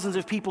thousands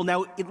of people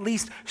now at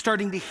least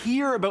starting to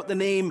hear about the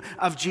name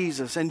of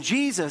Jesus. And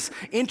Jesus,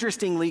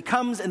 interestingly,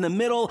 comes in the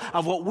middle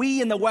of what we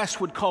in the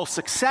West would call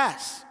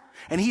success.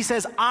 And he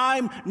says,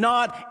 I'm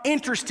not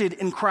interested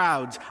in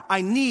crowds.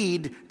 I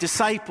need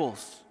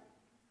disciples.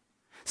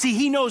 See,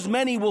 he knows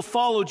many will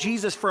follow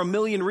Jesus for a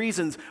million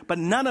reasons, but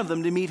none of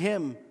them to meet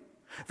him.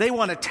 They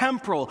want a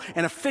temporal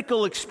and a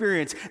fickle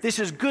experience. This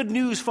is good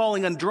news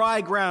falling on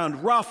dry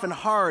ground, rough and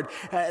hard.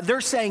 They're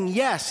saying,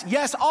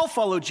 yes, I'll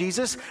follow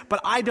Jesus,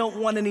 but I don't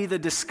want any of the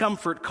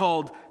discomfort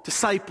called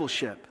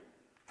discipleship.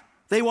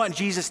 They want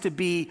Jesus to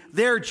be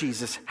their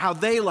Jesus, how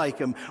they like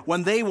him,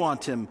 when they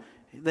want him.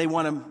 They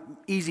want him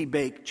easy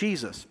bake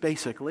Jesus,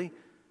 basically.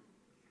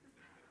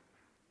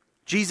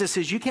 Jesus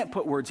says, you can't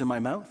put words in my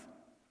mouth.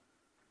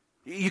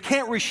 You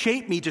can't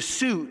reshape me to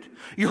suit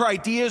your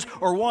ideas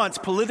or wants,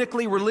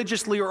 politically,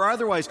 religiously, or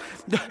otherwise.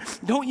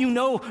 Don't you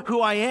know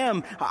who I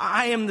am?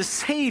 I am the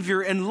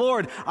Savior and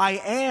Lord.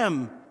 I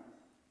am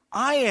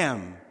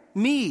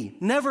me,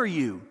 never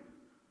you.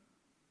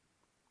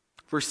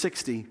 Verse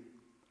 60.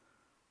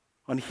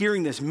 On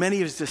hearing this, many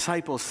of his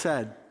disciples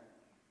said,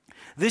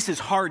 "This is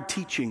hard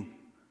teaching.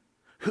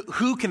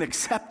 Who can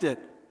accept it?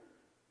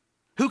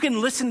 Who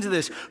can listen to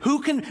this?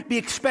 Who can be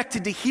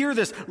expected to hear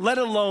this, let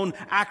alone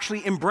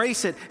actually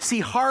embrace it?" See,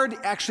 hard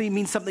actually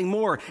means something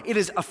more. It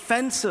is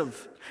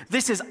offensive.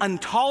 This is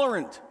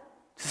intolerant.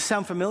 Does this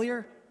sound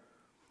familiar?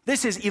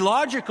 This is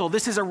illogical.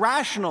 This is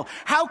irrational.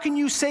 How can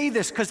you say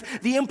this? Because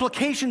the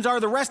implications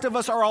are the rest of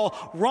us are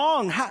all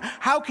wrong.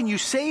 How can you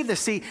say this?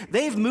 See,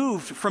 they've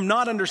moved from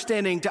not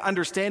understanding to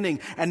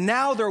understanding, and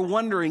now they're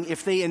wondering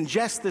if they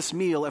ingest this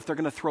meal, if they're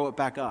going to throw it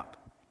back up.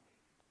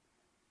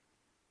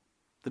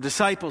 The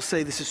disciples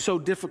say this is so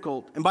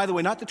difficult. And by the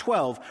way, not the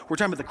 12. We're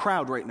talking about the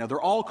crowd right now.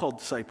 They're all called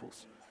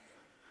disciples.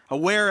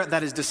 Aware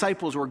that his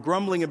disciples were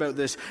grumbling about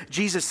this,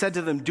 Jesus said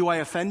to them, "Do I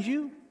offend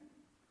you?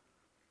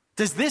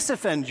 Does this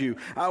offend you?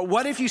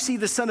 What if you see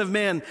the Son of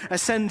Man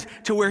ascend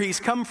to where he's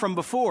come from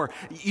before?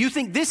 You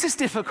think this is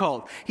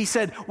difficult?" He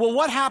said, "Well,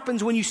 what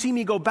happens when you see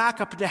me go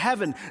back up to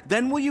heaven?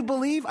 Then will you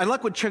believe?" I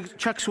like what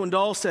Chuck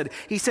Swindoll said.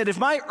 He said, "If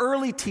my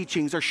early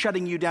teachings are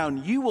shutting you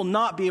down, you will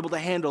not be able to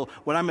handle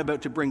what I'm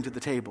about to bring to the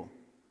table."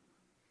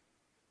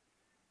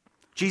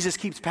 Jesus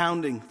keeps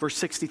pounding. Verse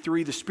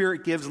 63, "The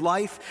Spirit gives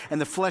life, and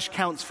the flesh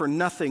counts for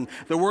nothing.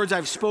 The words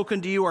I've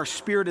spoken to you are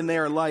spirit and they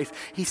are life."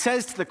 He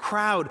says to the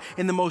crowd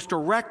in the most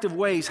direct of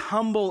ways,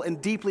 humble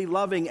and deeply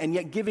loving and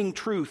yet giving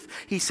truth.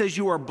 He says,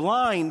 "You are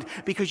blind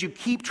because you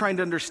keep trying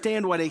to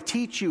understand what I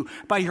teach you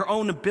by your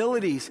own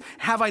abilities.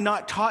 Have I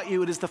not taught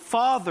you? It is the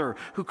Father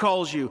who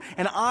calls you,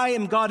 and I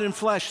am God in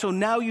flesh. So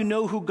now you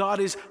know who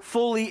God is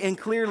fully and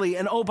clearly.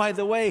 And oh, by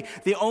the way,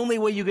 the only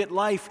way you get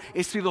life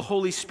is through the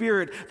Holy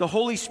Spirit. The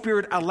Holy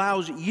Spirit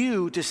allows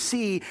you to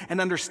see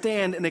and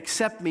understand and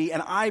accept me,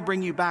 and I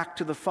bring you back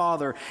to the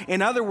Father."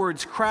 In other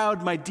words,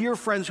 crowd, my dear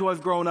friends who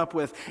I've grown up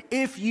with,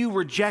 if you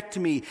reject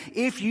me,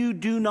 if you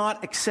do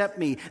not accept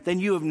me, then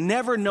you have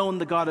never known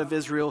the God of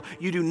Israel,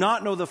 you do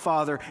not know the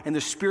Father, and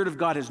the Spirit of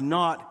God has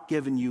not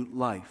given you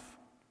life.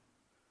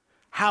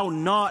 How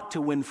not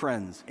to win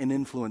friends and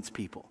influence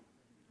people.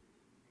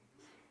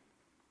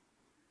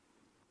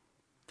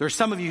 There are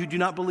some of you who do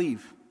not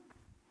believe.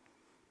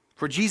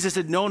 For Jesus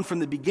had known from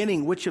the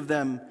beginning which of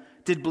them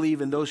did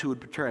believe and those who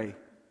would betray.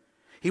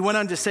 He went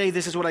on to say,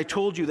 "This is what I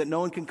told you, that no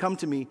one can come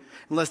to me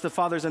unless the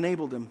Father's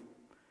enabled him."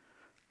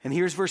 And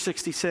here's verse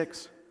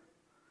 66.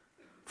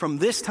 "From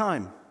this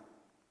time,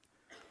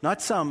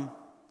 not some,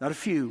 not a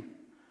few,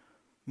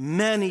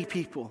 many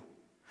people,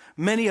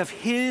 many of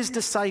his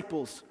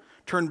disciples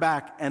turned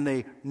back, and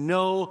they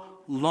no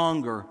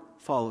longer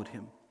followed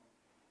him."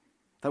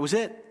 That was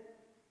it.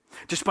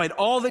 Despite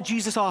all that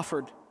Jesus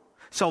offered,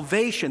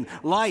 salvation,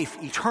 life,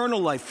 eternal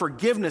life,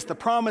 forgiveness, the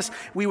promise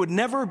we would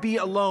never be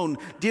alone,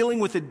 dealing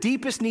with the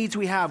deepest needs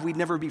we have, we'd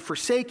never be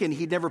forsaken,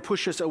 he'd never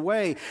push us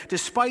away.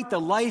 Despite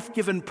the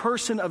life-given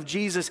person of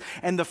Jesus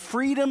and the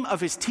freedom of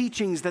his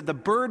teachings that the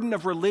burden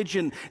of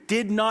religion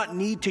did not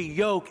need to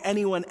yoke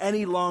anyone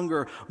any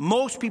longer,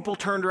 most people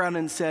turned around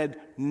and said,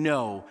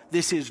 "No,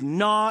 this is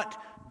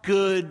not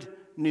good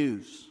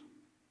news."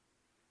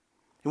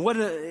 And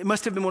it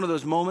must have been one of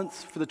those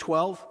moments for the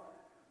 12.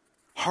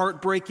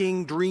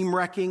 Heartbreaking,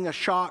 dream-wrecking, a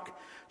shock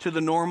to the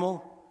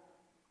normal.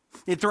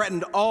 It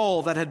threatened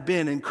all that had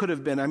been and could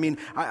have been. I mean,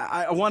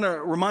 I want to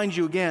remind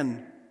you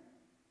again,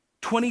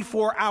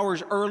 24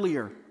 hours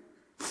earlier,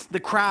 the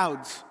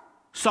crowds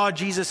saw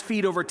Jesus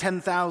feed over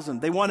 10,000.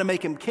 They want to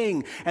make him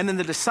king. And then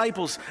the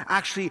disciples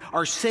actually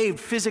are saved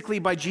physically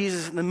by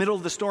Jesus in the middle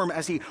of the storm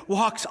as he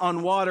walks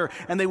on water.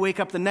 And they wake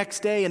up the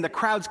next day and the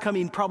crowd's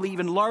coming in probably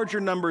even larger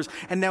numbers.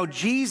 And now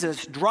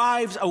Jesus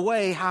drives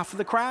away half of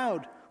the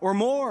crowd or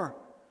more.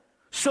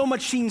 So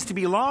much seems to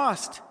be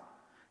lost.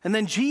 And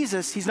then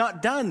Jesus, he's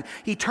not done.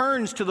 He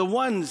turns to the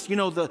ones,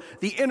 the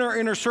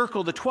inner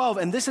circle, the 12,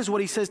 and this is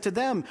what he says to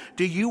them.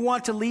 "Do you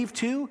want to leave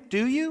too?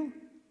 Do you?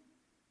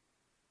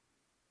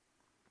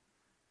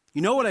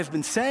 You know what I've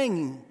been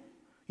saying.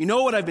 You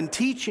know what I've been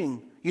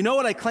teaching. You know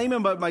what I claim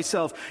about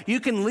myself. You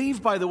can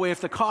leave, by the way,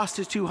 if the cost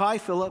is too high,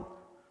 Philip.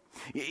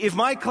 If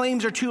my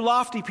claims are too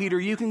lofty, Peter,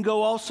 you can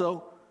go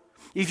also.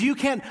 If you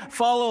can't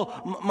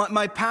follow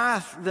my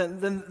path,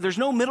 then there's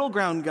no middle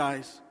ground,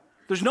 guys.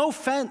 There's no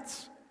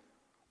fence.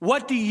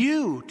 What do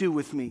you do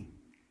with me?"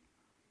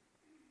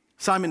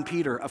 Simon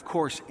Peter, of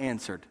course,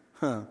 answered,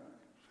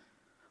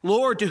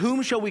 "Lord, to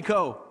whom shall we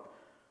go?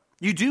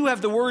 You do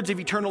have the words of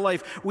eternal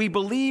life. We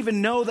believe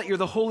and know that you're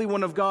the Holy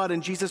One of God."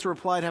 And Jesus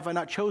replied, "Have I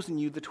not chosen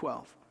you, the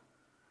 12?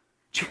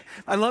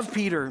 I love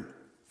Peter.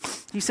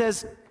 He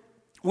says,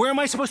 "Where am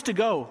I supposed to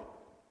go?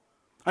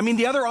 I mean,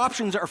 the other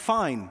options are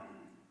fine.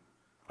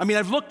 I mean,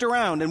 I've looked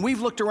around, and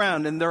we've looked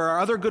around, and there are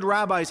other good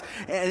rabbis.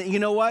 And you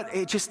know what?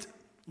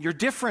 You're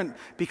different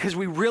because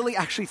we really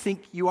actually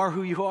think you are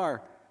who you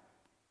are.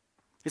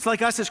 It's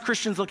like us as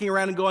Christians looking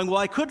around and going, well,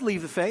 I could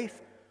leave the faith.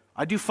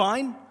 I do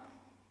fine.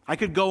 I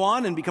could go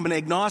on and become an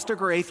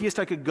agnostic or atheist.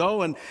 I could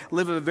go and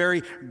live a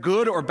very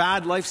good or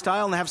bad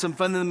lifestyle and have some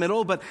fun in the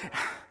middle. But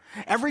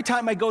every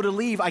time I go to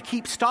leave, I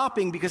keep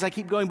stopping because I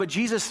keep going, but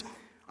Jesus,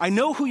 I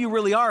know who you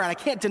really are, and I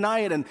can't deny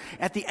it. And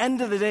at the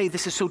end of the day,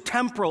 this is so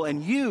temporal.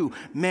 And you,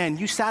 man,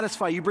 you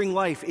satisfy, you bring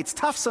life. It's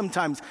tough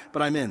sometimes,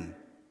 but I'm in.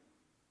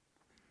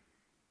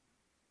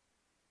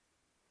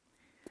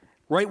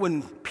 Right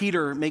when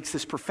Peter makes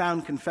this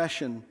profound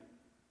confession,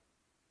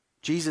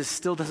 Jesus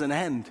still doesn't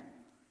end.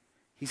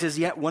 He says,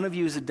 yet one of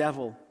you is a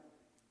devil.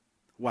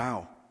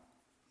 Wow,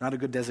 not a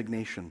good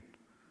designation.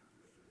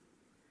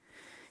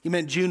 He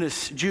meant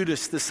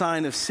Judas, the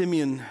son of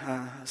Simon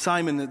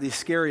the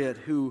Iscariot,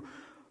 who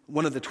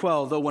one of the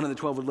 12, though one of the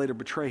 12 would later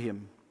betray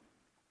him.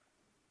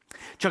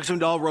 Chuck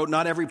Swindoll wrote,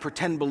 not every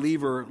pretend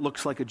believer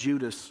looks like a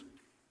Judas.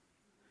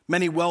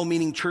 Many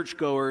well-meaning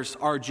churchgoers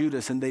are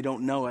Judas and they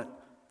don't know it.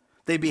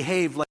 They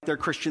behave like their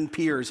Christian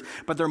peers,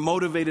 but they're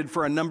motivated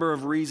for a number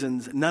of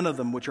reasons, none of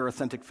them which are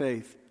authentic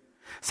faith.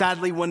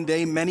 Sadly, one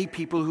day, many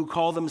people who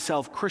call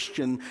themselves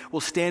Christian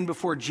will stand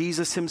before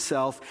Jesus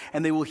himself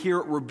and they will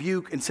hear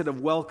rebuke instead of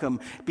welcome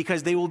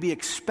because they will be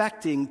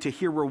expecting to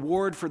hear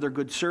reward for their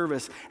good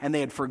service and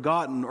they had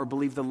forgotten or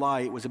believed the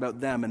lie it was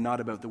about them and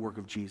not about the work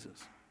of Jesus.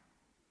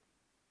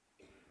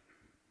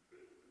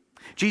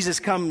 Jesus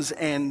comes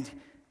and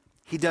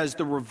he does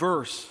the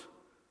reverse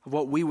of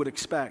what we would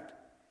expect.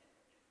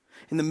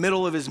 In the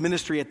middle of his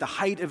ministry, at the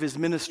height of his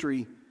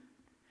ministry,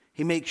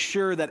 he makes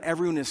sure that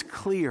everyone is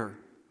clear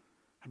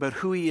about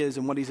who he is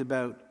and what he's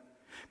about.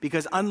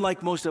 Because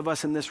unlike most of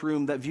us in this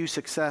room that view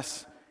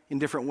success in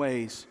different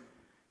ways,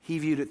 he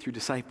viewed it through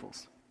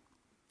disciples.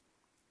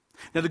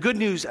 Now, the good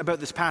news about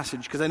this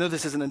passage, because I know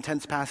this is an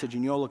intense passage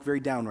and you all look very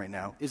down right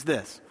now, is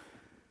this.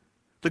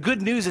 The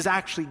good news is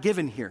actually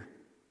given here.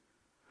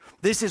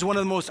 This is one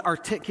of the most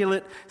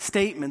articulate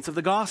statements of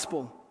the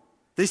gospel.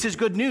 This is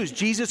good news.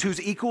 Jesus,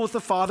 who's equal with the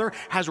Father,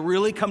 has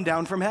really come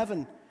down from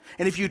heaven.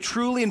 And if you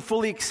truly and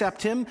fully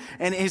accept him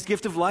and his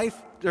gift of life,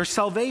 there's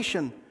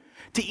salvation.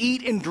 To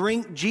eat and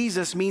drink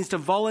Jesus means to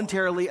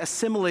voluntarily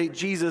assimilate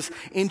Jesus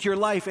into your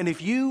life. And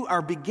if you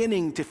are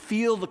beginning to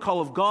feel the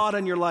call of God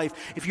on your life,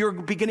 if you're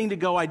beginning to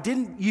go, I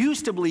didn't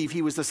used to believe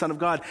he was the Son of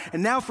God,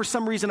 and now for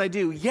some reason I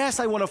do.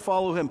 Yes, I want to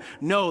follow him.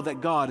 Know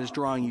that God is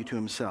drawing you to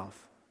himself.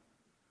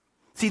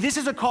 See, this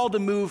is a call to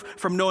move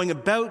from knowing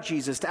about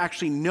Jesus to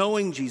actually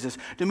knowing Jesus,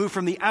 to move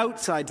from the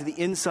outside to the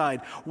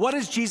inside. What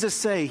does Jesus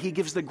say? He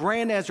gives the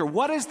grand answer.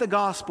 What is the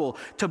gospel?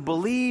 To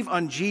believe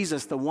on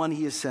Jesus, the one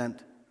he has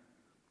sent.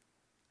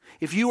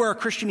 If you are a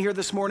Christian here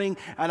this morning,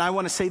 and I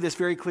want to say this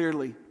very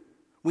clearly,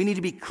 we need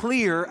to be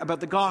clear about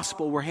the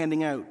gospel we're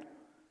handing out.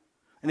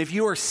 And if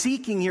you are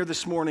seeking here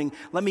this morning,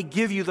 let me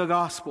give you the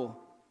gospel.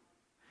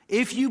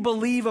 If you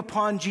believe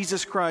upon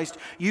Jesus Christ,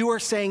 you are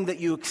saying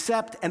that you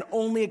accept and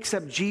only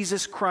accept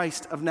Jesus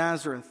Christ of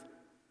Nazareth.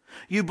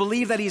 You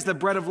believe that he's the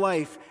bread of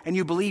life, and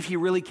you believe he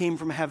really came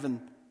from heaven.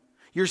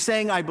 You're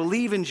saying, I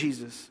believe in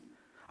Jesus.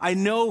 I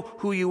know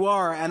who you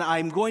are, and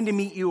I'm going to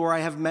meet you or I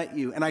have met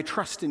you, and I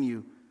trust in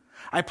you.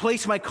 I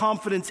place my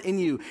confidence in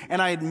you,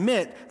 and I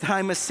admit that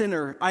I'm a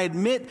sinner. I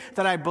admit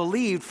that I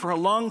believed for a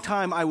long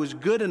time I was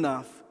good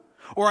enough,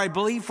 or I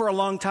believed for a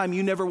long time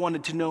you never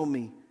wanted to know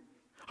me.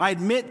 I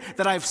admit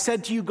that I've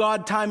said to you,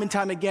 God, time and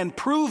time again,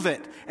 prove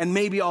it, and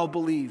maybe I'll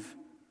believe.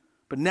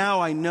 But now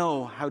I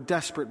know how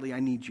desperately I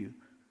need you.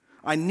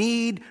 I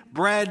need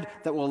bread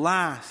that will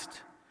last.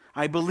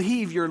 I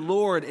believe you're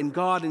Lord and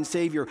God and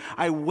Savior.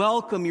 I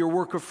welcome your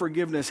work of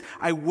forgiveness.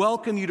 I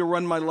welcome you to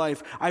run my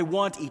life. I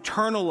want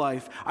eternal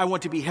life. I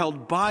want to be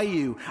held by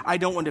you. I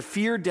don't want to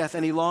fear death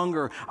any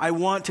longer. I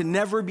want to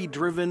never be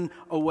driven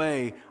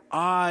away.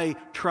 I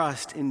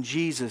trust in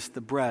Jesus,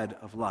 the bread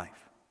of life.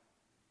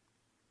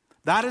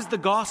 That is the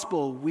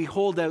gospel we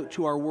hold out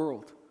to our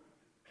world.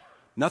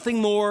 Nothing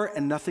more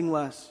and nothing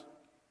less.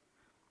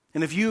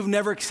 And if you've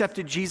never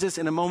accepted Jesus,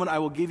 in a moment I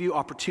will give you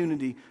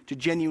opportunity to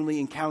genuinely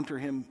encounter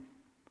him.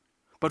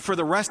 But for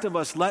the rest of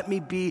us, let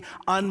me be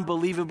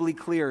unbelievably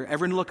clear.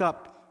 Everyone look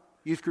up.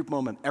 Youth group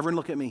moment. Everyone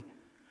look at me.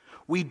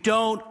 We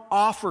don't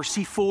offer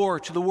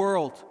C4 to the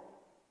world.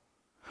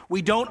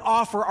 We don't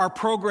offer our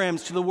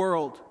programs to the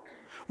world.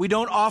 We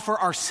don't offer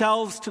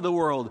ourselves to the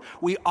world.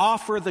 We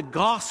offer the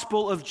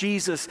gospel of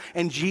Jesus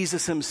and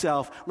Jesus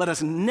himself. Let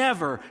us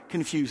never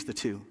confuse the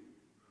two.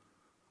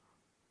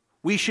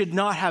 We should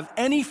not have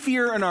any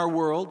fear in our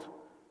world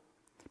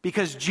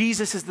because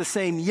Jesus is the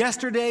same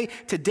yesterday,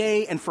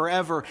 today, and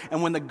forever.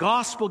 And when the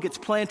gospel gets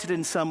planted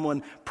in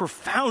someone,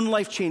 profound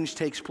life change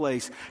takes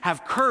place.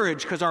 Have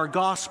courage because our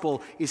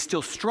gospel is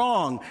still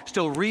strong,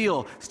 still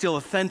real, still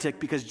authentic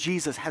because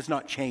Jesus has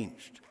not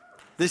changed.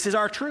 This is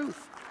our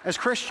truth as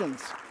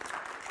Christians.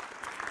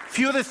 A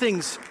few other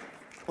things.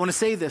 I want to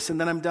say this and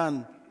then I'm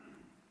done.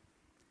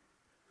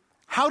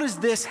 How does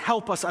this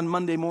help us on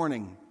Monday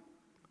morning?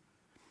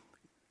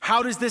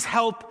 How does this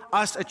help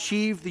us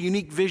achieve the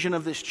unique vision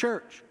of this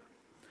church?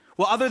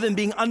 Well, other than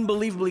being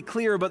unbelievably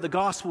clear about the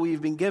gospel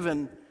we've been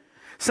given,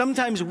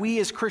 sometimes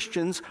we as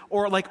Christians,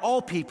 or like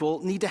all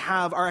people, need to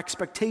have our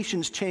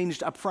expectations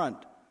changed up front.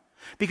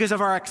 Because if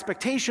our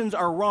expectations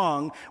are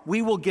wrong,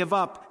 we will give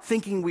up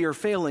thinking we are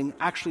failing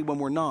actually when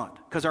we're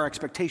not, because our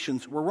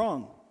expectations were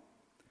wrong.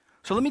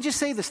 So let me just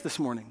say this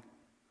morning.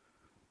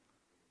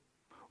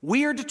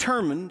 We are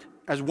determined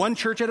as one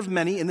church out of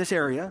many in this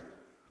area,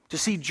 to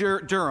see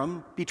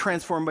Durham be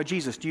transformed by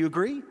Jesus. Do you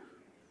agree?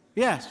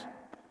 Yes.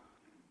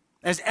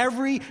 As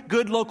every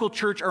good local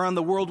church around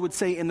the world would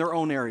say in their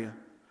own area.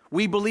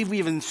 We believe we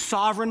have been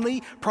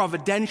sovereignly,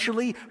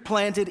 providentially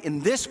planted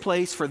in this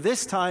place for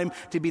this time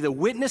to be the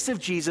witness of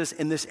Jesus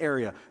in this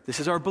area. This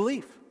is our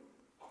belief.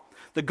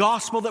 The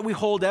gospel that we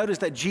hold out is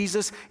that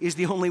Jesus is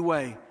the only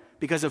way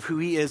because of who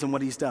he is and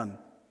what he's done.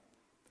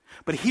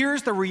 But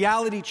here's the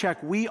reality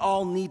check we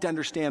all need to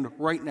understand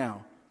right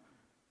now.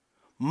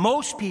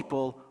 Most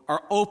people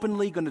are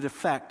openly going to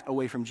defect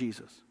away from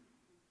Jesus.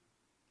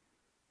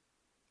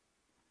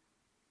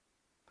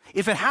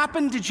 If it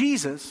happened to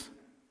Jesus,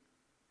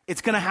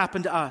 it's going to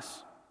happen to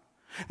us.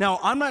 Now,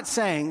 I'm not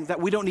saying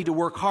that we don't need to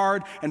work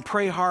hard and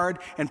pray hard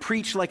and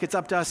preach like it's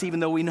up to us,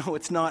 even though we know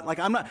it's not.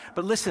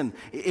 But listen,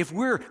 if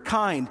we're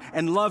kind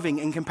and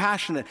loving and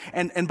compassionate,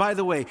 and by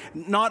the way,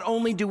 not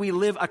only do we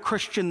live a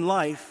Christian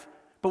life,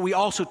 but we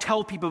also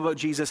tell people about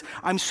Jesus.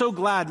 I'm so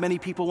glad many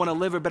people want to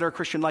live a better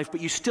Christian life,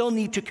 but you still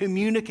need to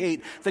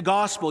communicate the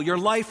gospel. Your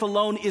life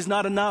alone is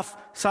not enough.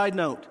 Side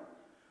note.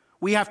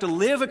 We have to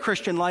live a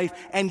Christian life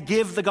and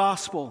give the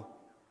gospel.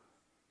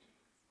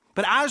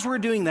 But as we're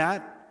doing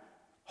that,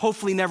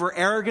 hopefully never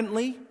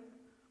arrogantly,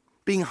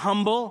 being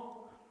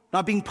humble,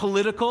 not being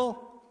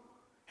political,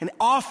 and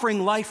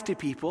offering life to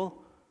people,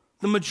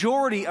 the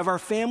majority of our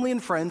family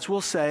and friends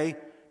will say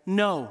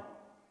no.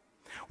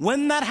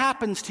 When that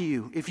happens to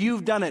you, if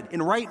you've done it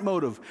in right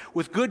motive,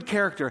 with good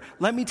character,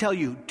 let me tell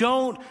you,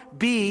 don't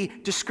be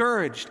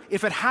discouraged.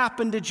 If it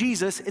happened to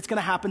Jesus, it's going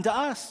to happen to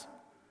us.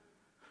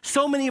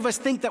 So many of us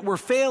think that we're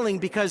failing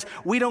because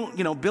we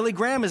don't, Billy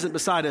Graham isn't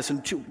beside us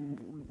and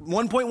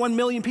 1.1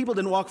 million people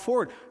didn't walk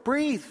forward.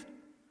 Breathe.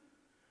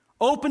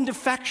 Open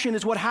defection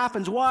is what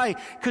happens. Why?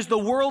 Because the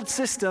world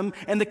system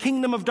and the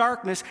kingdom of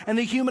darkness and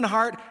the human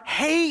heart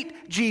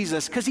hate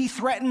Jesus because he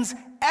threatens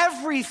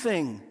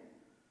everything.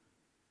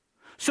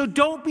 So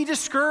don't be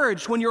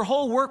discouraged when your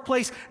whole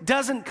workplace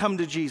doesn't come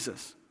to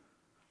Jesus.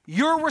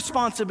 Your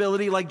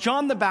responsibility, like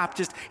John the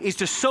Baptist, is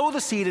to sow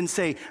the seed and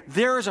say,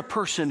 there is a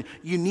person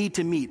you need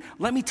to meet.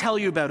 Let me tell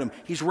you about him.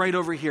 He's right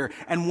over here.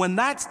 And when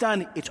that's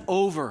done, it's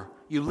over.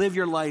 You live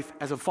your life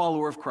as a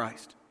follower of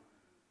Christ.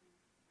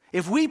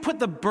 If we put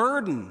the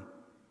burden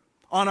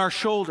on our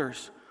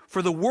shoulders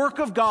for the work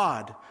of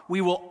God,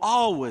 we will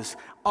always,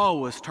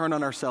 always turn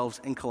on ourselves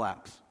and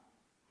collapse.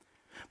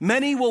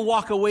 Many will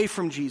walk away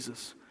from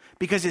Jesus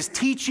because his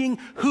teaching,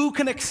 who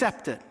can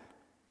accept it?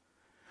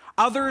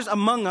 Others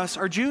among us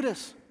are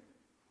Judas.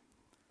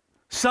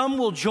 Some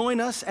will join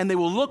us and they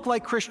will look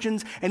like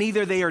Christians, and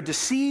either they are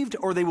deceived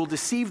or they will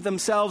deceive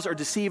themselves or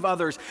deceive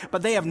others.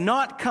 But they have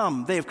not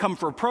come. They have come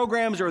for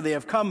programs, or they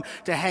have come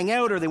to hang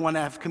out, or they want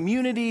to have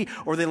community,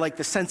 or they like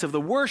the sense of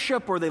the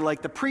worship, or they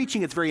like the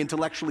preaching. It's very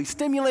intellectually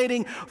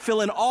stimulating.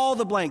 Fill in all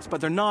the blanks, but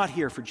they're not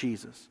here for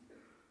Jesus.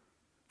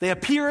 They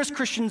appear as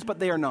Christians, but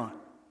they are not.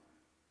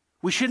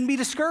 We shouldn't be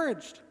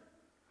discouraged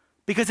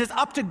because it's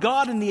up to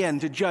God in the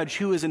end to judge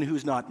who is and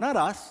who's not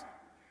us.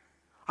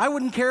 I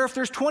wouldn't care if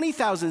there's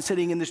 20,000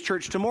 sitting in this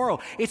church tomorrow.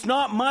 It's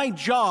not my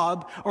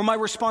job or my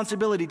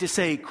responsibility to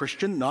say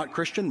Christian, not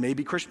Christian,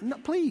 maybe Christian. No,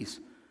 please.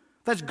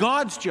 That's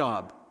God's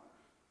job.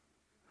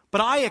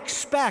 But I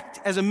expect,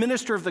 as a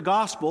minister of the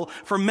gospel,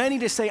 for many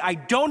to say, I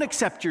don't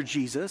accept your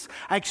Jesus.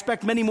 I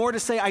expect many more to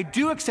say, I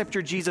do accept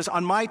your Jesus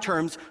on my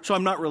terms, so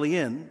I'm not really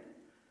in.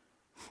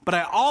 But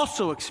I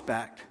also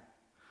expect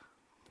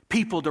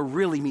people to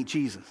really meet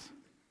Jesus.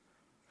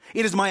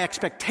 It is my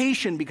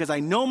expectation, because I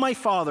know my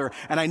Father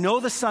and I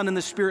know the Son and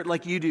the Spirit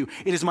like you do,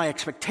 it is my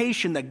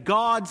expectation that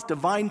God's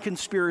divine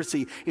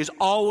conspiracy is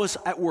always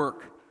at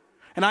work.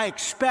 And I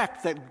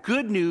expect that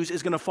good news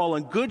is going to fall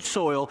on good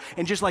soil,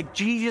 and just like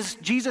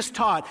Jesus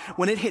taught,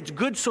 when it hits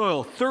good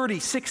soil, 30,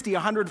 60,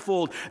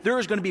 100-fold, there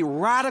is going to be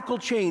radical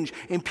change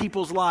in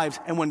people's lives.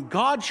 And when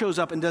God shows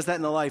up and does that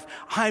in their life,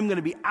 I'm going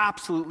to be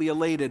absolutely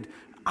elated.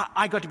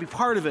 I got to be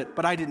part of it,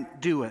 but I didn't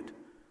do it.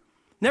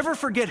 Never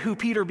forget who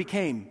Peter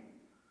became.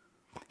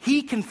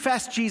 He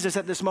confessed Jesus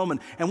at this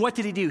moment. And what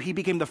did he do? He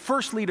became the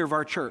first leader of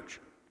our church.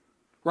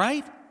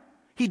 Right?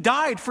 He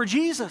died for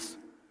Jesus.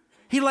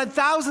 He led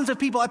thousands of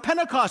people at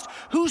Pentecost.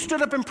 Who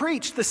stood up and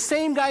preached? The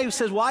same guy who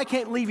says, well, I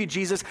can't leave you,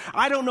 Jesus.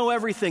 I don't know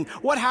everything.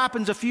 What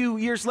happens a few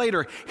years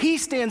later? He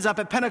stands up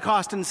at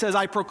Pentecost and says,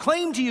 I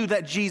proclaim to you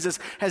that Jesus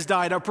has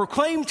died. I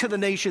proclaim to the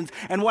nations.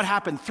 And what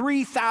happened?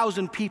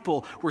 3,000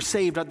 people were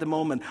saved at the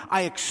moment.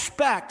 I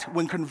expect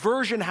when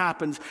conversion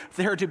happens,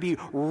 there to be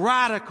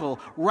radical,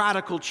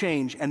 radical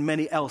change, and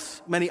many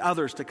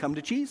others to come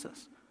to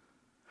Jesus.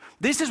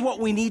 This is what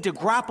we need to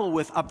grapple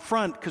with up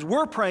front, because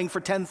we're praying for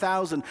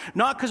 10,000,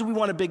 not because we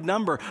want a big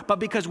number, but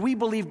because we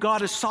believe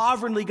God is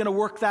sovereignly going to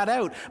work that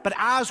out. But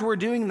as we're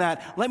doing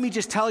that, let me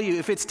just tell you,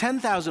 if it's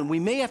 10,000,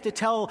 we may have to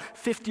tell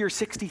 50 or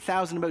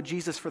 60,000 about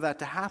Jesus for that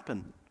to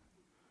happen.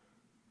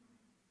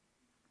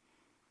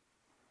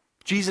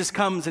 Jesus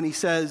comes and he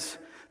says,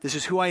 this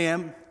is who I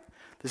am.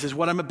 This is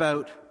what I'm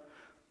about.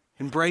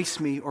 Embrace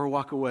me or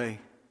walk away.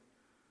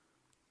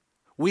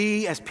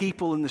 We as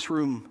people in this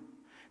room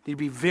need to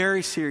be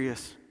very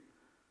serious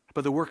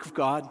about the work of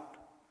God,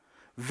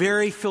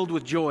 very filled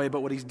with joy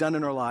about what he's done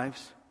in our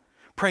lives,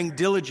 praying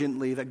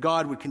diligently that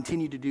God would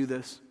continue to do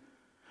this,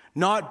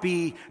 not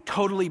be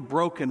totally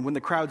broken when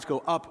the crowds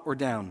go up or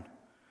down,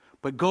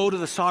 but go to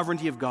the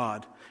sovereignty of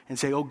God and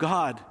say, oh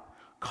God,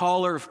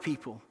 caller of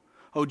people,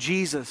 oh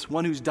Jesus,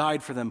 one who's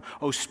died for them,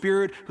 oh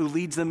Spirit who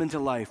leads them into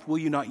life, will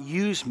you not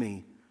use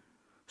me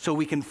so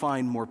we can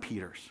find more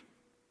Peters?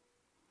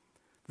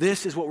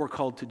 This is what we're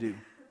called to do.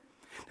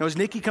 Now, as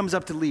Nikki comes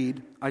up to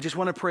lead, I just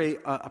want to pray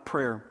a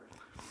prayer.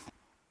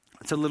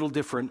 It's a little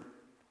different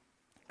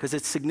because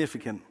it's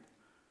significant.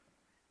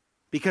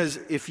 Because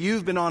if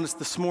you've been honest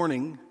this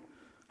morning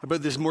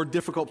about this more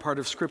difficult part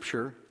of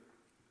Scripture,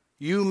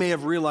 you may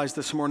have realized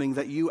this morning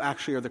that you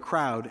actually are the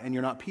crowd and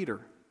you're not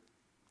Peter.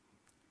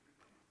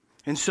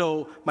 And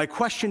so my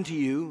question to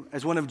you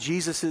as one of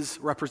Jesus'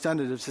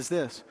 representatives is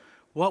this: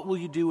 what will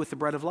you do with the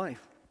bread of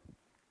life?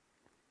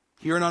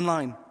 Here and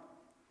online.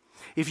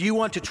 If you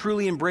want to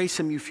truly embrace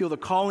him, you feel the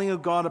calling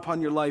of God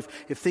upon your life,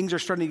 if things are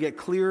starting to get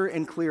clearer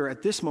and clearer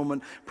at this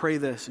moment, pray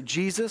this: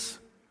 Jesus,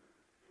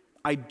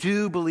 I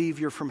do believe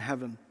you're from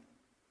heaven.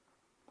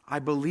 I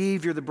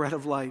believe you're the bread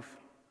of life.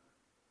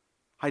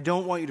 I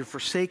don't want you to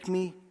forsake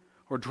me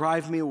or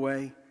drive me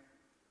away.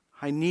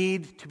 I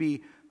need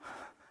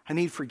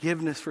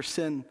forgiveness for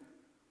sin.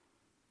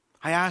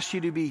 I ask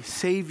you to be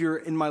Savior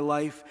in my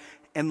life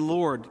and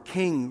Lord,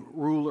 King,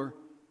 Ruler.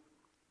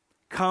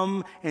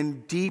 Come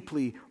and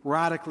deeply,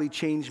 radically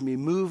change me.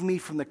 Move me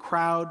from the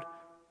crowd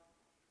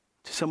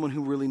to someone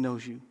who really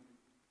knows you.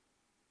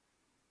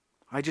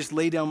 I just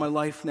lay down my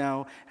life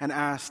now and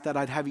ask that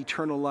I'd have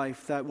eternal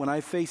life, that when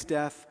I face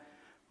death,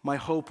 my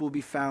hope will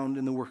be found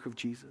in the work of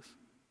Jesus.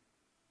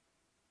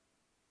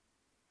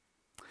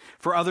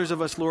 For others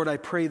of us, Lord, I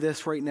pray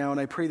this right now, and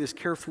I pray this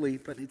carefully,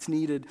 but it's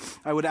needed.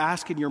 I would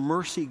ask in your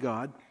mercy,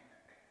 God,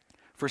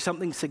 for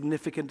something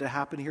significant to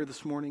happen here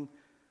this morning.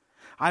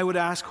 I would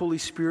ask, Holy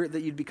Spirit,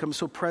 that you'd become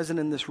so present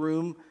in this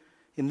room,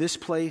 in this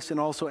place, and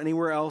also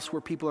anywhere else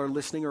where people are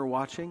listening or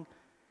watching.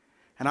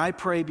 And I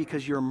pray,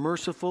 because you're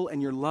merciful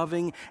and you're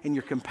loving and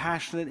you're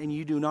compassionate and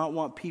you do not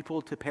want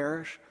people to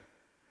perish,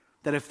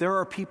 that if there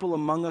are people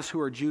among us who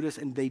are Judas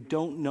and they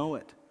don't know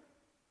it,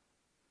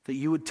 that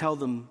you would tell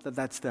them that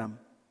that's them.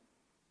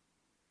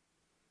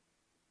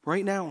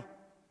 Right now,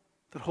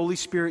 that Holy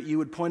Spirit, you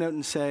would point out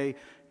and say,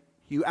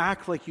 you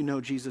act like you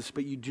know Jesus,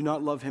 but you do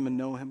not love him and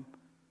know him.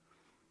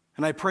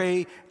 And I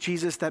pray,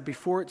 Jesus, that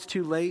before it's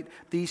too late,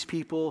 these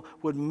people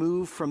would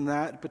move from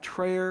that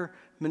betrayer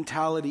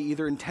mentality,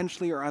 either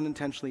intentionally or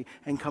unintentionally,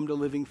 and come to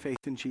living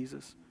faith in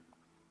Jesus.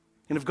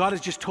 And if God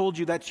has just told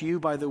you that's you,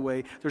 by the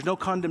way, there's no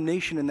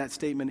condemnation in that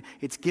statement.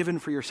 It's given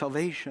for your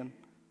salvation.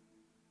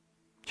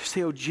 Just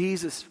say, oh,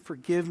 Jesus,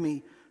 forgive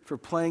me for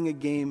playing a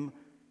game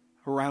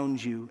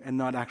around you and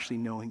not actually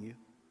knowing you.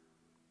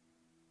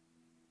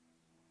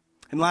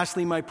 And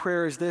lastly, my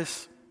prayer is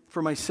this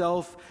for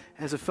myself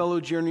as a fellow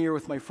journeyer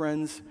with my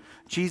friends.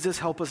 Jesus,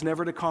 help us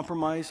never to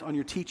compromise on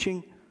your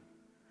teaching.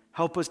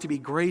 Help us to be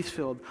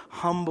grace-filled,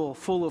 humble,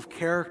 full of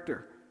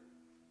character,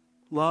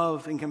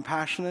 love, and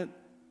compassionate.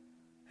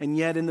 And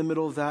yet in the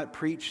middle of that,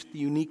 preach the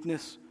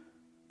uniqueness,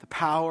 the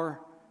power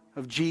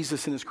of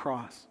Jesus and his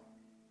cross.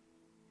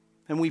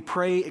 And we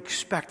pray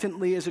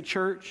expectantly as a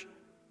church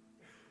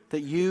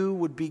that you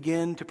would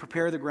begin to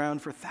prepare the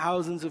ground for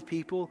thousands of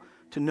people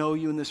to know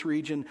you in this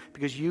region,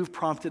 because you've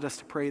prompted us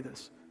to pray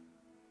this.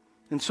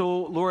 And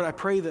so, Lord, I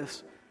pray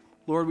this.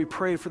 Lord, we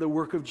pray for the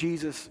work of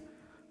Jesus,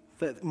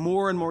 that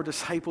more and more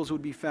disciples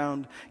would be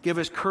found. Give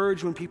us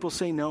courage when people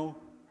say no.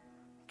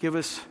 Give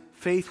us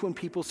faith when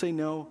people say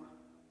no.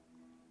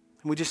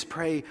 And we just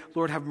pray,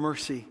 Lord, have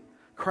mercy.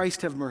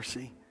 Christ, have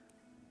mercy.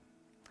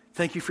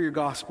 Thank you for your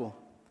gospel.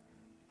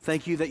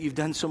 Thank you that you've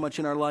done so much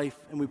in our life,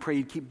 and we pray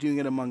you'd keep doing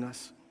it among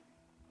us.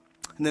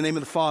 In the name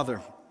of the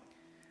Father,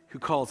 who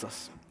calls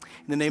us.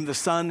 In the name of the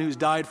Son, who's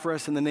died for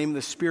us. In the name of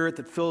the Spirit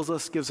that fills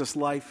us, gives us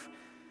life,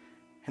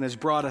 and has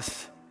brought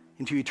us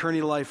into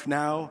eternal life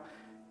now,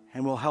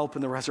 and will help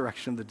in the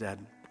resurrection of the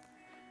dead.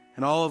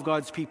 And all of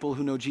God's people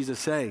who know Jesus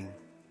say,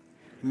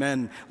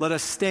 amen. Let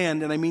us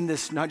stand, and I mean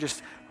this not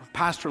just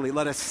pastorally,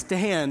 let us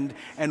stand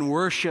and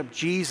worship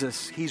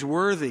Jesus. He's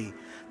worthy.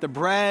 The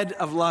bread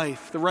of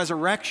life, the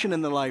resurrection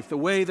in the life, the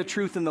way, the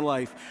truth, and the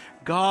life.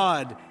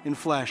 God in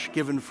flesh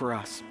given for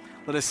us.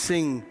 Let us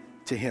sing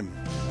to him.